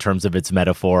Kong in terms of its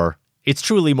metaphor, it's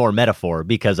truly more metaphor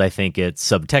because I think it's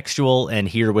subtextual. And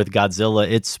here with Godzilla,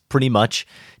 it's pretty much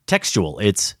textual.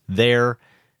 It's there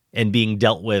and being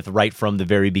dealt with right from the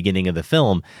very beginning of the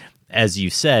film. As you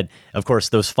said, of course,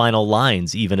 those final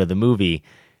lines, even of the movie,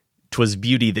 "'Twas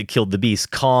beauty that killed the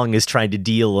beast." Kong is trying to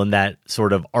deal in that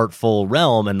sort of artful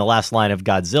realm, and the last line of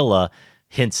Godzilla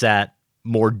hints at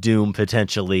more doom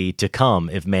potentially to come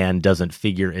if man doesn't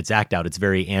figure its act out. It's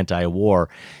very anti-war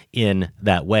in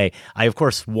that way. I, of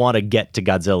course, want to get to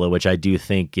Godzilla, which I do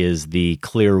think is the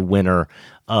clear winner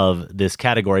of this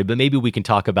category, but maybe we can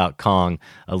talk about Kong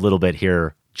a little bit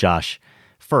here, Josh.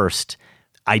 First,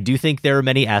 I do think there are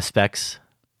many aspects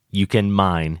you can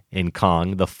mine in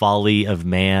Kong. The folly of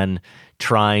man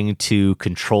trying to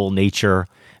control nature,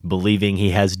 believing he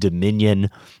has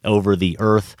dominion over the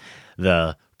earth,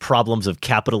 the problems of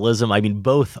capitalism. I mean,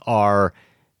 both are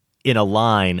in a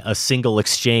line, a single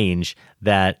exchange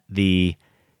that the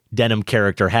Denham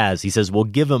character has. He says, "We'll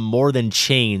give him more than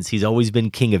chains. He's always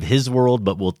been king of his world,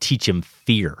 but we'll teach him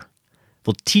fear.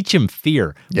 We'll teach him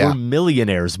fear. Yeah. We're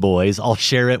millionaires, boys. I'll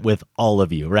share it with all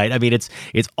of you," right? I mean, it's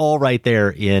all right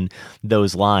there in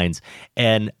those lines.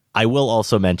 And I will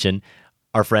also mention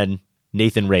our friend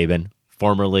Nathan Rabin,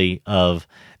 formerly of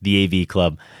the AV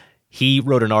Club. He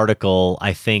wrote an article,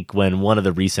 I think, when one of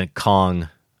the recent Kong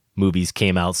movies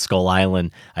came out, Skull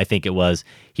Island, I think it was.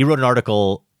 He wrote an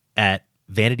article at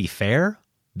Vanity Fair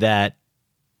that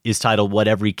is titled "What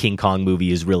Every King Kong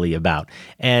Movie is Really About."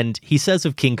 And he says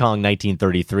of King Kong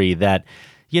 1933 that,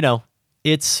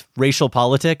 its racial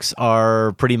politics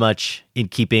are pretty much in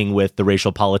keeping with the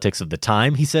racial politics of the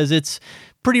time. He says it's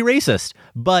pretty racist,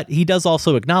 but he does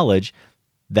also acknowledge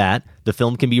that the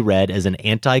film can be read as an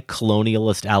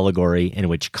anti-colonialist allegory in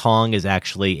which Kong is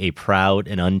actually a proud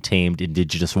and untamed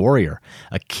indigenous warrior,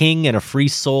 a king and a free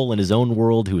soul in his own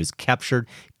world who is captured,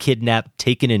 kidnapped,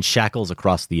 taken in shackles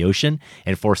across the ocean,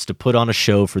 and forced to put on a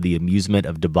show for the amusement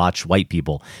of debauched white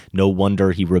people. No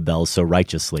wonder he rebels so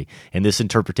righteously. In this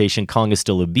interpretation, Kong is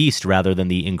still a beast rather than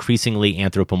the increasingly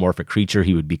anthropomorphic creature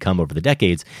he would become over the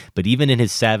decades, but even in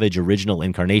his savage original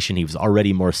incarnation, he was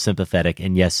already more sympathetic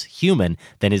and, yes, human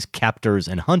than his captors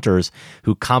and hunters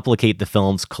who complicate the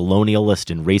film's colonialist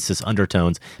and racist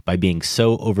undertones by being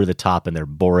so over the top in their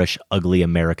boorish, ugly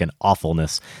American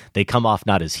awfulness. They come off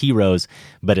not as heroes,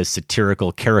 but as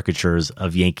satirical caricatures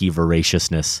of Yankee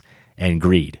voraciousness and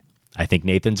greed. I think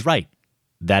Nathan's right.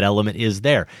 That element is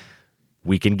there.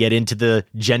 We can get into the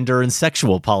gender and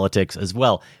sexual politics as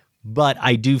well. But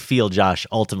I do feel, Josh,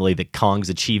 ultimately that Kong's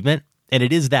achievement, and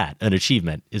it is that, an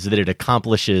achievement, is that it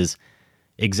accomplishes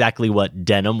exactly what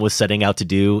Denham was setting out to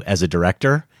do as a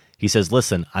director. He says,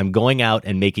 listen, I'm going out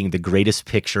and making the greatest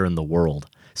picture in the world,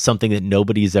 something that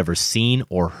nobody's ever seen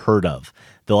or heard of.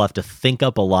 They'll have to think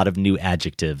up a lot of new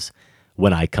adjectives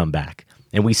when I come back.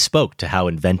 And we spoke to how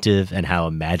inventive and how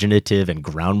imaginative and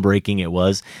groundbreaking it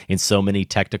was in so many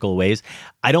technical ways.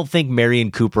 I don't think Marion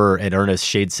Cooper and Ernest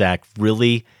Shadesack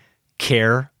really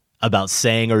care about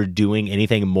saying or doing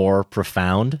anything more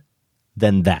profound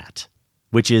than that,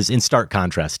 which is in stark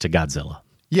contrast to Godzilla.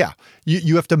 Yeah,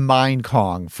 you have to mine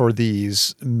Kong for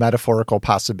these metaphorical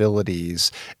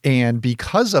possibilities. And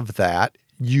because of that,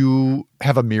 you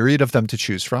have a myriad of them to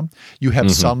choose from. You have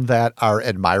some that are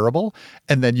admirable,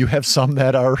 and then you have some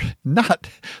that are not,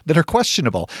 that are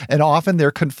questionable. And often they're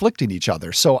conflicting each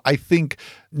other. So I think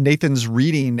Nathan's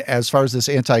reading as far as this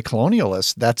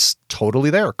anti-colonialist, that's totally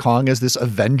there. Kong is this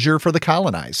avenger for the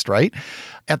colonized, right?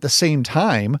 At the same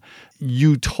time,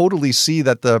 you totally see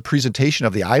that the presentation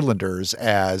of the islanders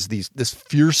as this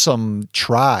fearsome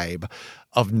tribe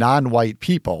of non-white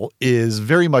people is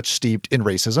very much steeped in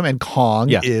racism, and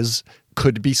Kong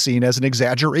could be seen as an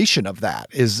exaggeration of that.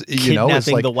 Is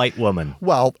kidnapping like the white woman.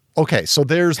 Well, okay, so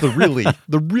there's the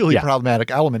really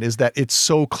problematic element is that it's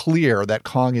so clear that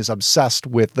Kong is obsessed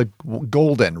with the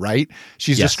golden, right?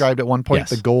 She's described at one point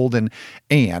the golden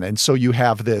Anne, and so you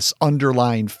have this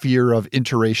underlying fear of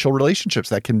interracial relationships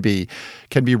that can be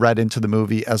read into the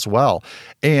movie as well.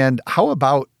 And how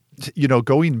about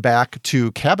going back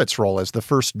to Cabot's role as the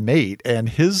first mate and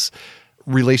his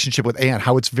relationship with Anne,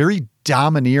 how it's very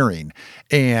domineering,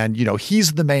 and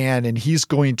he's the man, and he's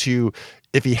going to,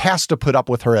 if he has to put up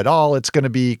with her at all, it's going to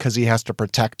be because he has to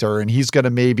protect her, and he's going to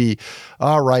maybe,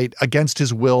 all right, against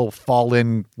his will, fall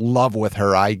in love with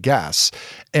her, I guess.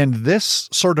 And this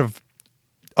sort of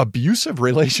abusive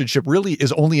relationship really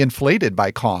is only inflated by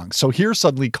Kong. So here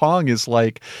suddenly Kong is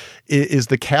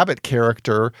the Cabot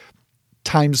character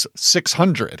times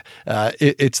 600.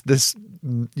 It's this,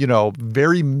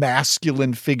 very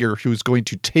masculine figure who's going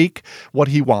to take what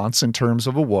he wants in terms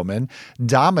of a woman,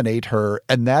 dominate her,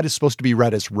 and that is supposed to be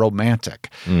read as romantic.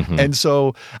 And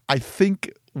so I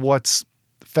think what's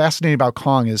fascinating about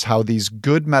Kong is how these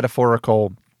good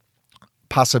metaphorical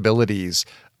possibilities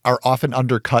are often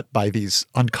undercut by these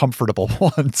uncomfortable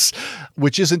ones,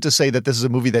 which isn't to say that this is a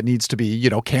movie that needs to be,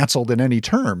 canceled in any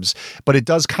terms, but it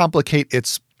does complicate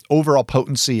its overall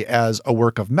potency as a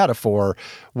work of metaphor.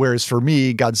 Whereas for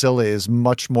me, Godzilla is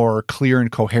much more clear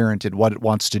and coherent in what it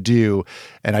wants to do.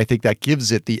 And I think that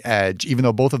gives it the edge, even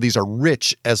though both of these are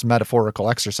rich as metaphorical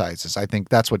exercises. I think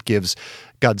that's what gives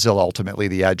Godzilla ultimately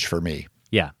the edge for me.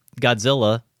 Yeah.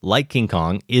 Godzilla, like King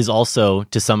Kong, is also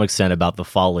to some extent about the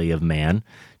folly of man,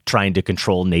 trying to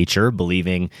control nature,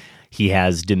 believing he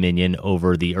has dominion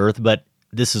over the earth. But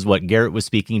this is what Garrett was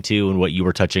speaking to and what you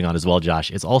were touching on as well, Josh.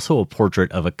 It's also a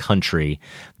portrait of a country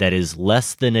that is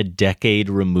less than a decade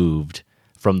removed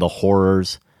from the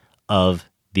horrors of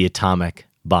the atomic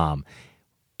bomb.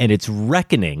 And it's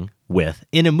reckoning with,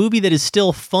 in a movie that is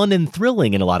still fun and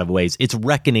thrilling in a lot of ways, it's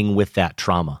reckoning with that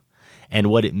trauma and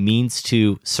what it means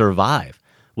to survive,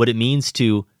 what it means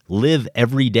to live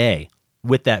every day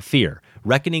with that fear,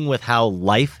 reckoning with how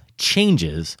life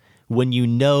changes when you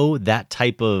know that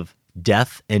type of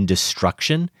death and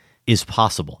destruction is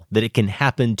possible, that it can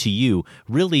happen to you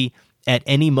really at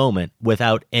any moment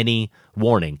without any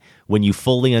warning when you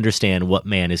fully understand what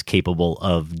man is capable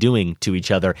of doing to each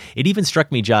other. It even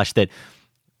struck me, Josh, that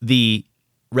the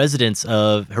residents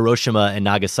of Hiroshima and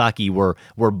Nagasaki were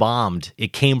bombed.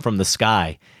 It came from the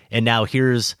sky. And now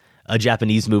here's a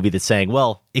Japanese movie that's saying,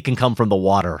 well, it can come from the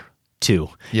water too.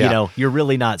 Yeah. You're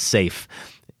really not safe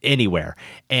anywhere.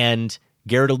 And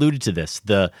Garrett alluded to this.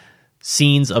 The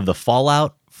scenes of the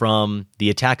fallout from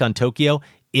the attack on Tokyo,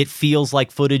 it feels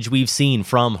like footage we've seen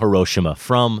from Hiroshima,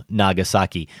 from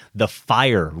Nagasaki. The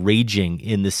fire raging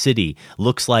in the city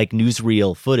looks like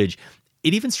newsreel footage.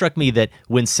 It even struck me that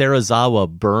when Serizawa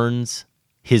burns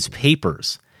his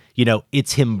papers,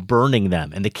 it's him burning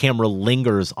them, and the camera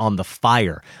lingers on the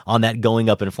fire, on that going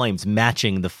up in flames,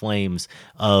 matching the flames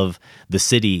of the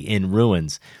city in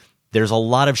ruins. There's a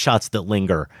lot of shots that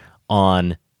linger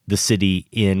on the city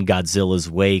in Godzilla's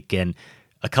wake, and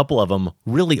a couple of them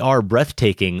really are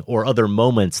breathtaking, or other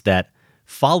moments that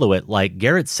follow it, like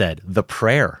Garrett said, the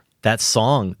prayer, that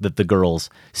song that the girls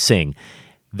sing.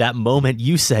 That moment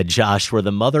you said, Josh, where the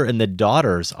mother and the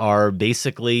daughters are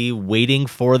basically waiting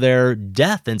for their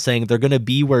death and saying they're going to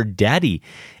be where daddy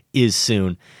is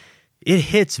soon. It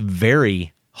hits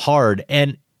very hard.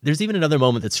 And there's even another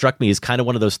moment that struck me as kind of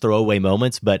one of those throwaway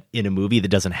moments, but in a movie that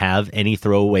doesn't have any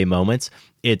throwaway moments.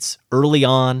 It's early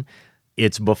on.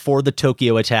 It's before the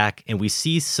Tokyo attack. And we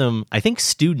see some, I think,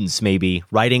 students maybe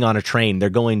riding on a train. They're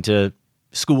going to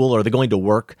school or they're going to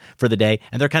work for the day,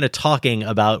 and they're kind of talking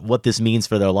about what this means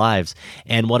for their lives.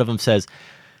 And one of them says,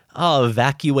 "Oh,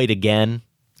 evacuate again.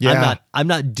 Yeah. I'm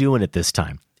not doing it this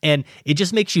time." And it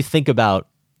just makes you think about,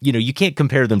 you can't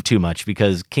compare them too much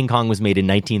because King Kong was made in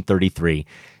 1933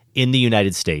 in the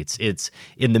United States. It's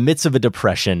in the midst of a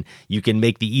depression. You can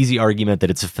make the easy argument that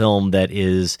it's a film that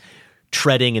is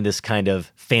treading in this kind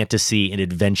of fantasy and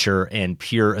adventure and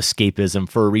pure escapism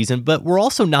for a reason, but we're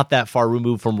also not that far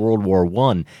removed from World War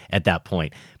I at that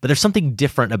point. But there's something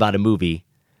different about a movie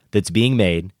that's being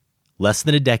made less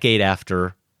than a decade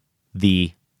after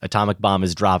the atomic bomb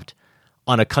is dropped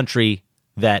on a country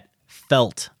that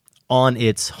felt on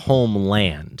its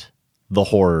homeland the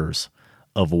horrors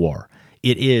of war.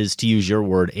 It is, to use your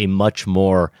word, a much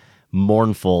more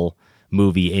mournful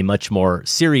movie, a much more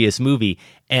serious movie.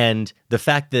 And the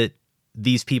fact that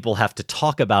these people have to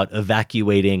talk about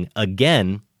evacuating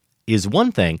again is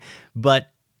one thing,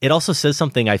 but it also says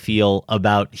something, I feel,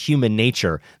 about human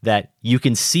nature, that you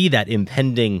can see that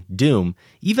impending doom,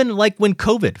 even like when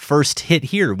COVID first hit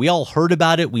here. We all heard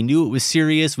about it. We knew it was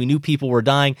serious. We knew people were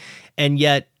dying. And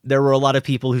yet there were a lot of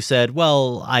people who said,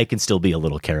 well, I can still be a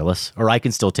little careless, or I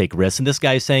can still take risks. And this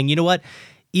guy is saying, you know what?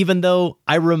 Even though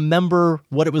I remember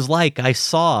what it was like, I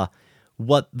saw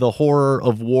what the horror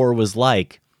of war was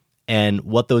like and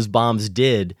what those bombs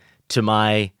did to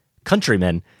my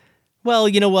countrymen. Well,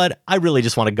 you know what? I really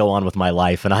just want to go on with my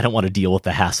life, and I don't want to deal with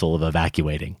the hassle of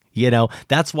evacuating.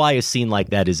 That's why a scene like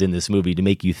that is in this movie, to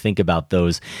make you think about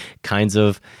those kinds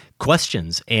of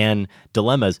questions and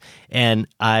dilemmas. And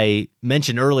I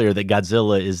mentioned earlier that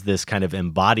Godzilla is this kind of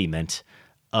embodiment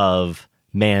of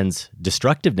man's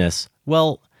destructiveness.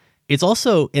 Well, it's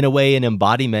also, in a way, an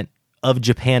embodiment of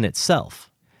Japan itself.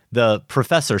 The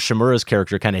professor, Shimura's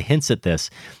character, kind of hints at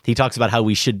this. He talks about how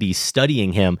we should be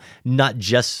studying him, not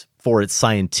just for its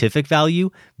scientific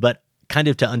value, but kind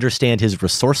of to understand his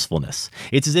resourcefulness.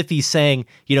 It's as if he's saying,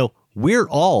 we're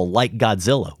all like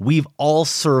Godzilla. We've all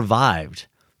survived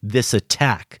this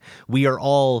attack. We are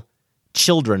all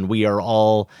children. We are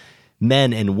all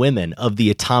men and women of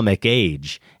the atomic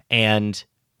age. And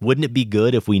wouldn't it be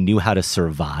good if we knew how to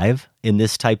survive in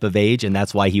this type of age? And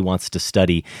that's why he wants to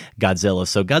study Godzilla.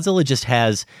 So Godzilla just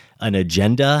has an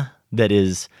agenda that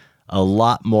is a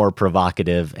lot more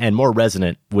provocative and more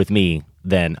resonant with me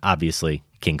than obviously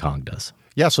King Kong does.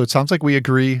 Yeah, so it sounds like we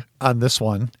agree on this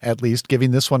one, at least,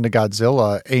 giving this one to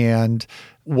Godzilla. And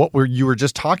what you were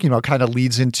just talking about kind of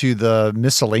leads into the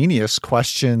miscellaneous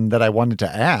question that I wanted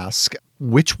to ask.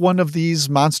 Which one of these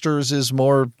monsters is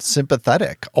more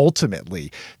sympathetic,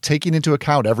 ultimately, taking into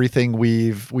account everything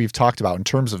we've talked about in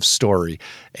terms of story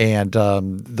and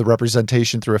the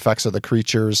representation through effects of the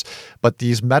creatures, but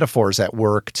these metaphors at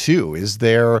work too? Is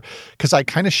there, because I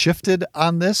kind of shifted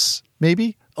on this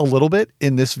maybe a little bit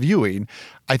in this viewing.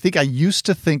 I think I used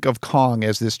to think of Kong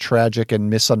as this tragic and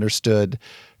misunderstood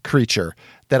creature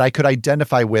that I could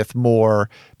identify with more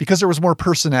because there was more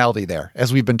personality there,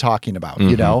 as we've been talking about,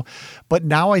 you know? But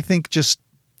now I think just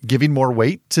giving more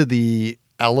weight to the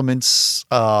elements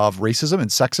of racism and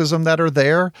sexism that are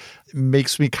there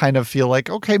makes me kind of feel like,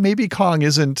 okay, maybe Kong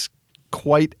isn't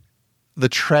quite the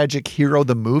tragic hero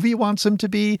the movie wants him to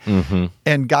be.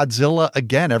 And Godzilla,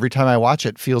 again, every time I watch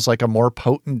it, feels like a more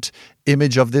potent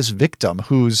image of this victim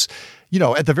who's, you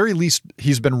know, at the very least,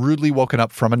 he's been rudely woken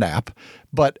up from a nap,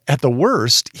 but at the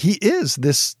worst, he is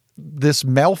this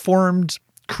malformed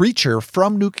creature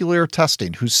from nuclear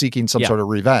testing who's seeking some sort of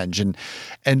revenge.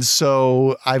 And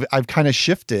so I've kind of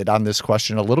shifted on this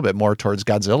question a little bit more towards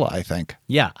Godzilla, I think.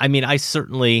 Yeah. I mean, I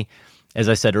certainly, as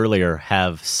I said earlier,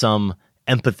 have some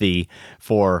empathy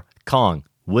for Kong.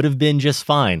 Would have been just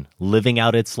fine living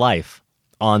out its life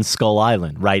on Skull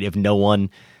Island, right? If no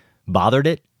one bothered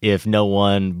it, if no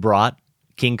one brought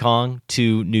King Kong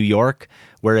to New York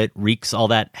where it wreaks all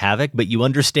that havoc, but you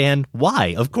understand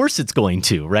why. Of course it's going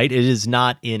to, right? It is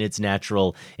not in its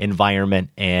natural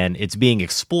environment and it's being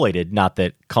exploited. Not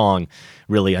that Kong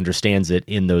really understands it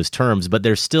in those terms, but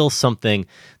there's still something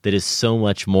that is so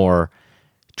much more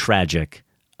tragic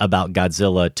about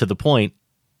Godzilla, to the point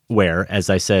where,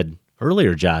 as I said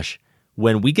earlier, Josh,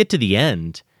 when we get to the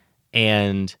end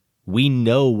and we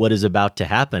know what is about to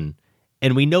happen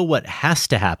and we know what has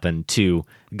to happen to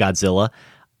Godzilla,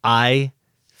 I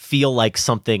feel like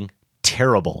something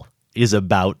terrible is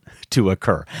about to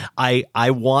occur.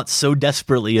 I want so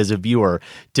desperately as a viewer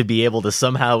to be able to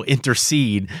somehow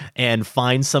intercede and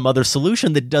find some other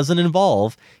solution that doesn't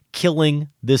involve killing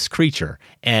this creature.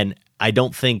 And I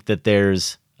don't think that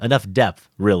there's enough depth,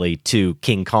 really, to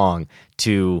King Kong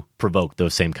to provoke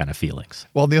those same kind of feelings.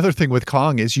 Well, the other thing with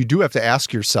Kong is you do have to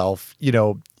ask yourself, you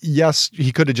know, yes,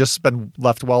 he could have just been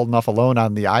left well enough alone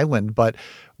on the island, but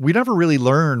we never really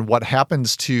learn what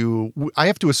happens to, I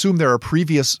have to assume there are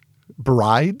previous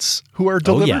brides who are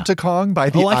delivered to Kong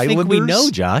by the islanders. I think we know,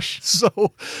 Josh.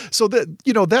 So that,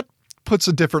 you know, that puts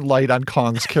a different light on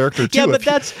Kong's character too. Yeah, but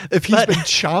if he's been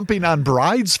chomping on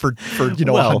brides for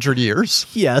 100 years.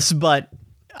 Yes, but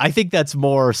I think that's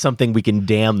more something we can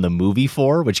damn the movie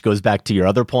for, which goes back to your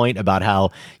other point about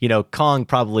how, you know, Kong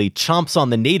probably chomps on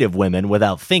the native women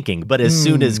without thinking. But as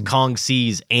soon as Kong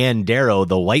sees Ann Darrow,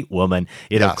 the white woman,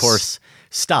 it of course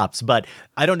stops. But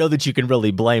I don't know that you can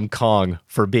really blame Kong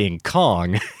for being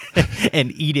Kong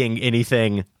and eating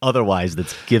anything otherwise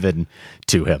that's given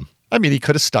to him. I mean, he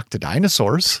could have stuck to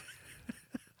dinosaurs.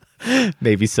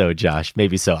 Maybe so, Josh.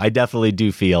 Maybe so. I definitely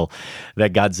do feel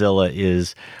that Godzilla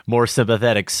is more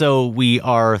sympathetic. So we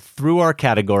are through our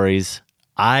categories.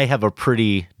 I have a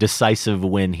pretty decisive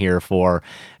win here for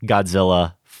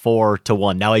Godzilla,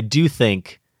 4-1. Now, I do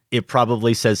think it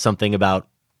probably says something about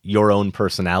your own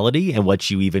personality and what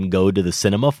you even go to the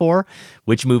cinema for,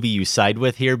 which movie you side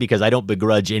with here, because I don't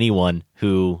begrudge anyone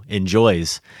who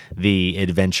enjoys the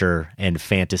adventure and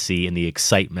fantasy and the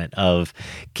excitement of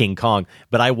King Kong.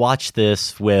 But I watched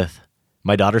this with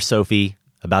my daughter Sophie,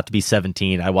 about to be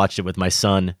 17. I watched it with my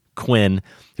son Quinn,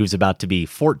 who's about to be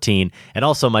 14, and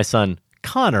also my son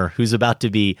Connor, who's about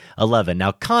to be 11.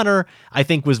 Now, Connor, I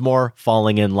think, was more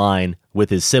falling in line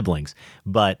with his siblings,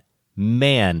 but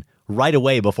man, right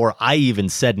away, before I even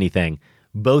said anything,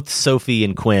 both Sophie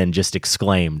and Quinn just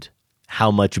exclaimed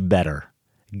how much better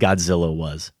Godzilla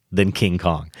was than King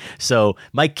Kong. So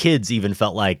my kids even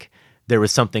felt like there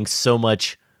was something so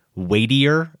much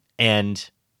weightier and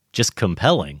just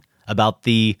compelling about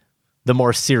the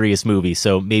more serious movie.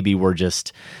 So maybe we're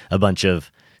just a bunch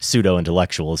of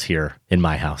pseudo-intellectuals here in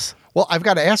my house. Well, I've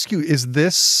got to ask you, is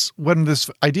this, when this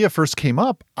idea first came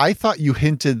up, I thought you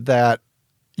hinted that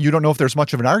you don't know if there's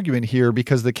much of an argument here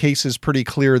because the case is pretty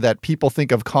clear that people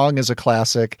think of Kong as a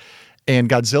classic and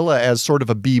Godzilla as sort of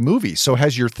a B movie. So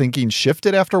has your thinking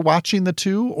shifted after watching the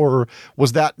two, or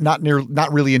was that not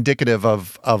really indicative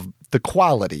of the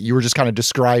quality? You were just kind of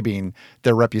describing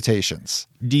their reputations.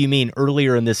 Do you mean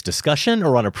earlier in this discussion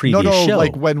or on a previous show? No,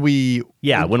 like when we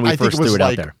first threw it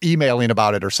out there. Emailing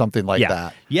about it or something like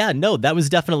that. Yeah, no, that was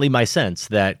definitely my sense,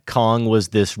 that Kong was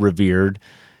this revered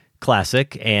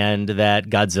classic and that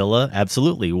Godzilla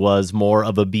absolutely was more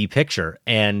of a B picture.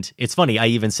 And it's funny, I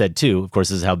even said too, of course,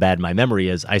 this is how bad my memory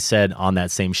is, I said on that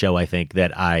same show, I think,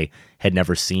 that I had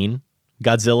never seen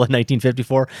Godzilla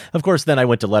 1954. Of course, then I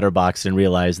went to Letterboxd and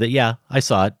realized that, yeah, I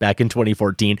saw it back in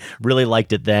 2014, really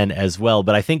liked it then as well.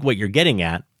 But I think what you're getting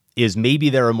at is maybe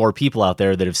there are more people out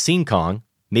there that have seen Kong.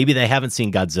 Maybe they haven't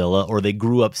seen Godzilla, or they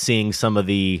grew up seeing some of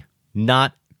the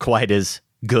not quite as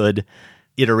good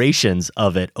iterations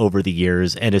of it over the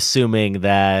years and assuming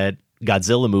that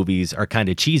Godzilla movies are kind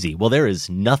of cheesy. Well, there is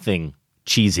nothing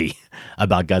cheesy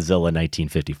about Godzilla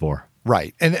 1954.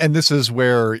 Right. And this is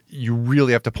where you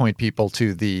really have to point people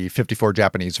to the 54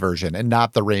 Japanese version and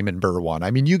not the Raymond Burr one.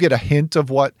 I mean, you get a hint of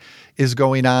what is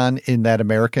going on in that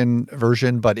American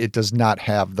version, but it does not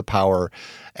have the power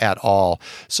at all.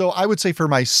 So I would say for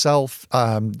myself,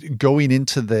 going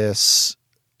into this,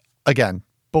 again,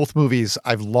 both movies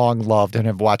I've long loved and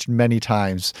have watched many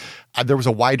times. There was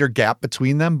a wider gap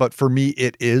between them, but for me,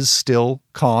 it is still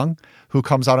Kong who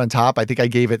comes out on top. I think I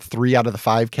gave it 3 out of the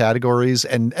 5 categories.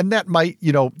 And that might,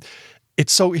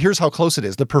 here's how close it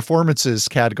is. The performances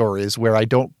category is where I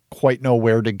don't quite know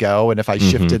where to go. And if I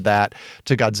shifted that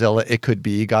to Godzilla, it could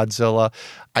be Godzilla.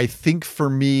 I think for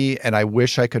me, and I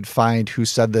wish I could find who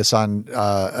said this on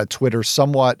Twitter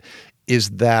somewhat, is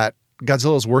that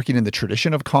Godzilla is working in the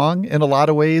tradition of Kong in a lot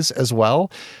of ways as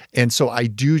well. And so I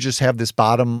do just have this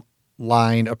bottom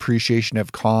line appreciation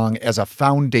of Kong as a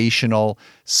foundational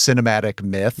cinematic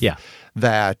myth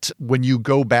that when you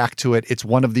go back to it, it's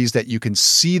one of these that you can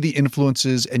see the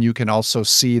influences, and you can also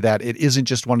see that it isn't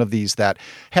just one of these that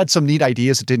had some neat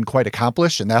ideas it didn't quite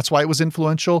accomplish, and that's why it was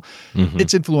influential.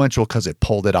 It's influential because it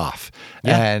pulled it off.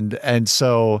 And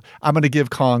so I'm going to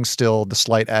give Kong still the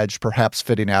slight edge, perhaps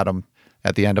fitting at him.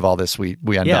 At the end of all this, we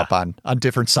end up on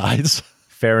different sides.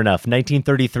 Fair enough.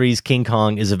 1933's King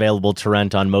Kong is available to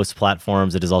rent on most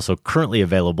platforms. It is also currently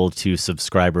available to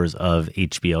subscribers of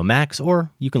HBO Max,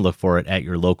 or you can look for it at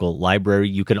your local library.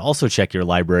 You can also check your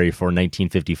library for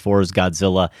 1954's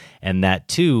Godzilla, and that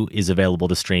too is available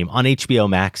to stream on HBO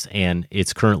Max, and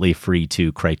it's currently free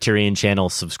to Criterion Channel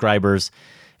subscribers.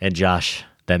 And Josh,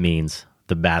 that means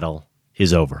the battle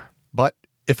is over. But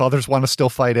if others want to still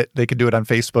fight it, they can do it on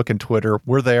Facebook and Twitter.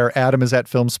 We're there. Adam is at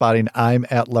Filmspotting. I'm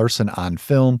at Larson on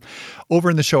Film. Over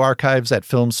in the show archives at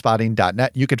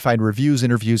filmspotting.net, you can find reviews,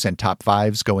 interviews, and top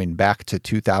 5s going back to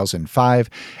 2005.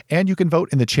 And you can vote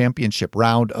in the championship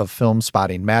round of Film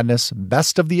Spotting Madness,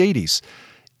 Best of the 80s.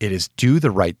 It is Do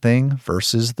the Right Thing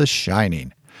versus The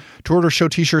Shining. To order show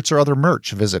t-shirts or other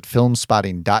merch, visit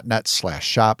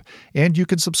filmspotting.net/shop, and you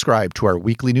can subscribe to our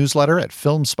weekly newsletter at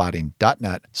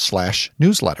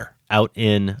filmspotting.net/newsletter. Out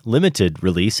in limited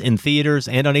release in theaters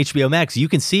and on HBO Max, you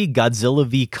can see Godzilla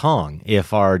v. Kong.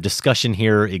 If our discussion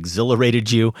here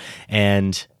exhilarated you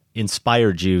and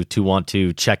inspired you to want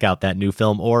to check out that new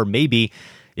film, or maybe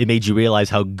it made you realize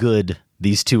how good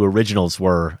these two originals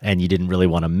were, and you didn't really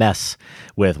want to mess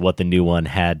with what the new one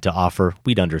had to offer,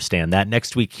 we'd understand that.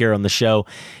 Next week here on the show,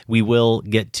 we will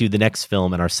get to the next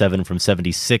film in our 7 from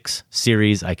 76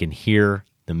 series. I can hear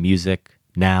the music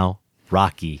now.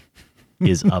 Rocky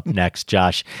is up next,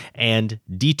 Josh, and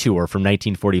Detour from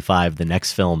 1945, the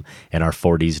next film in our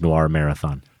 40s noir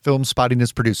marathon. Film Spotting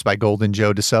is produced by Golden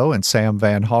Joe Dassault and Sam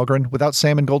Van Hallgren. Without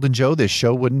Sam and Golden Joe, this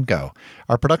show wouldn't go.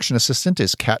 Our production assistant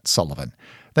is Kat Sullivan.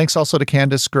 Thanks also to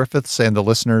Candace Griffiths and the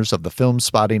listeners of the Film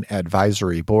Spotting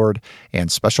Advisory Board.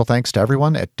 And special thanks to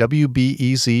everyone at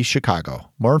WBEZ Chicago.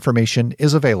 More information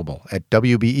is available at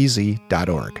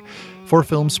WBEZ.org. For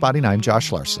Film Spotting, I'm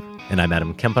Josh Larson. And I'm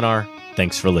Adam Kempenaar.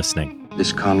 Thanks for listening.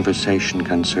 This conversation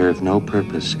can serve no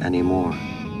purpose anymore.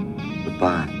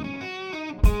 Goodbye.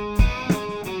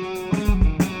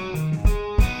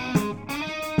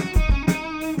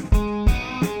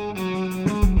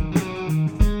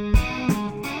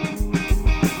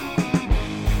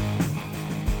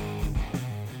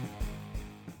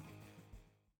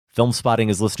 Film Spotting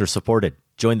is listener supported.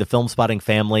 Join the Film Spotting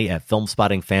family at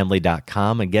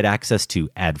filmspottingfamily.com and get access to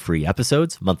ad-free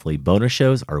episodes, monthly bonus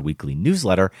shows, our weekly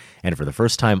newsletter, and for the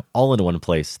first time, all in one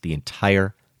place, the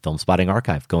entire Film Spotting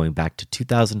archive going back to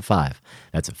 2005.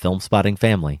 That's at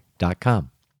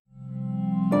filmspottingfamily.com.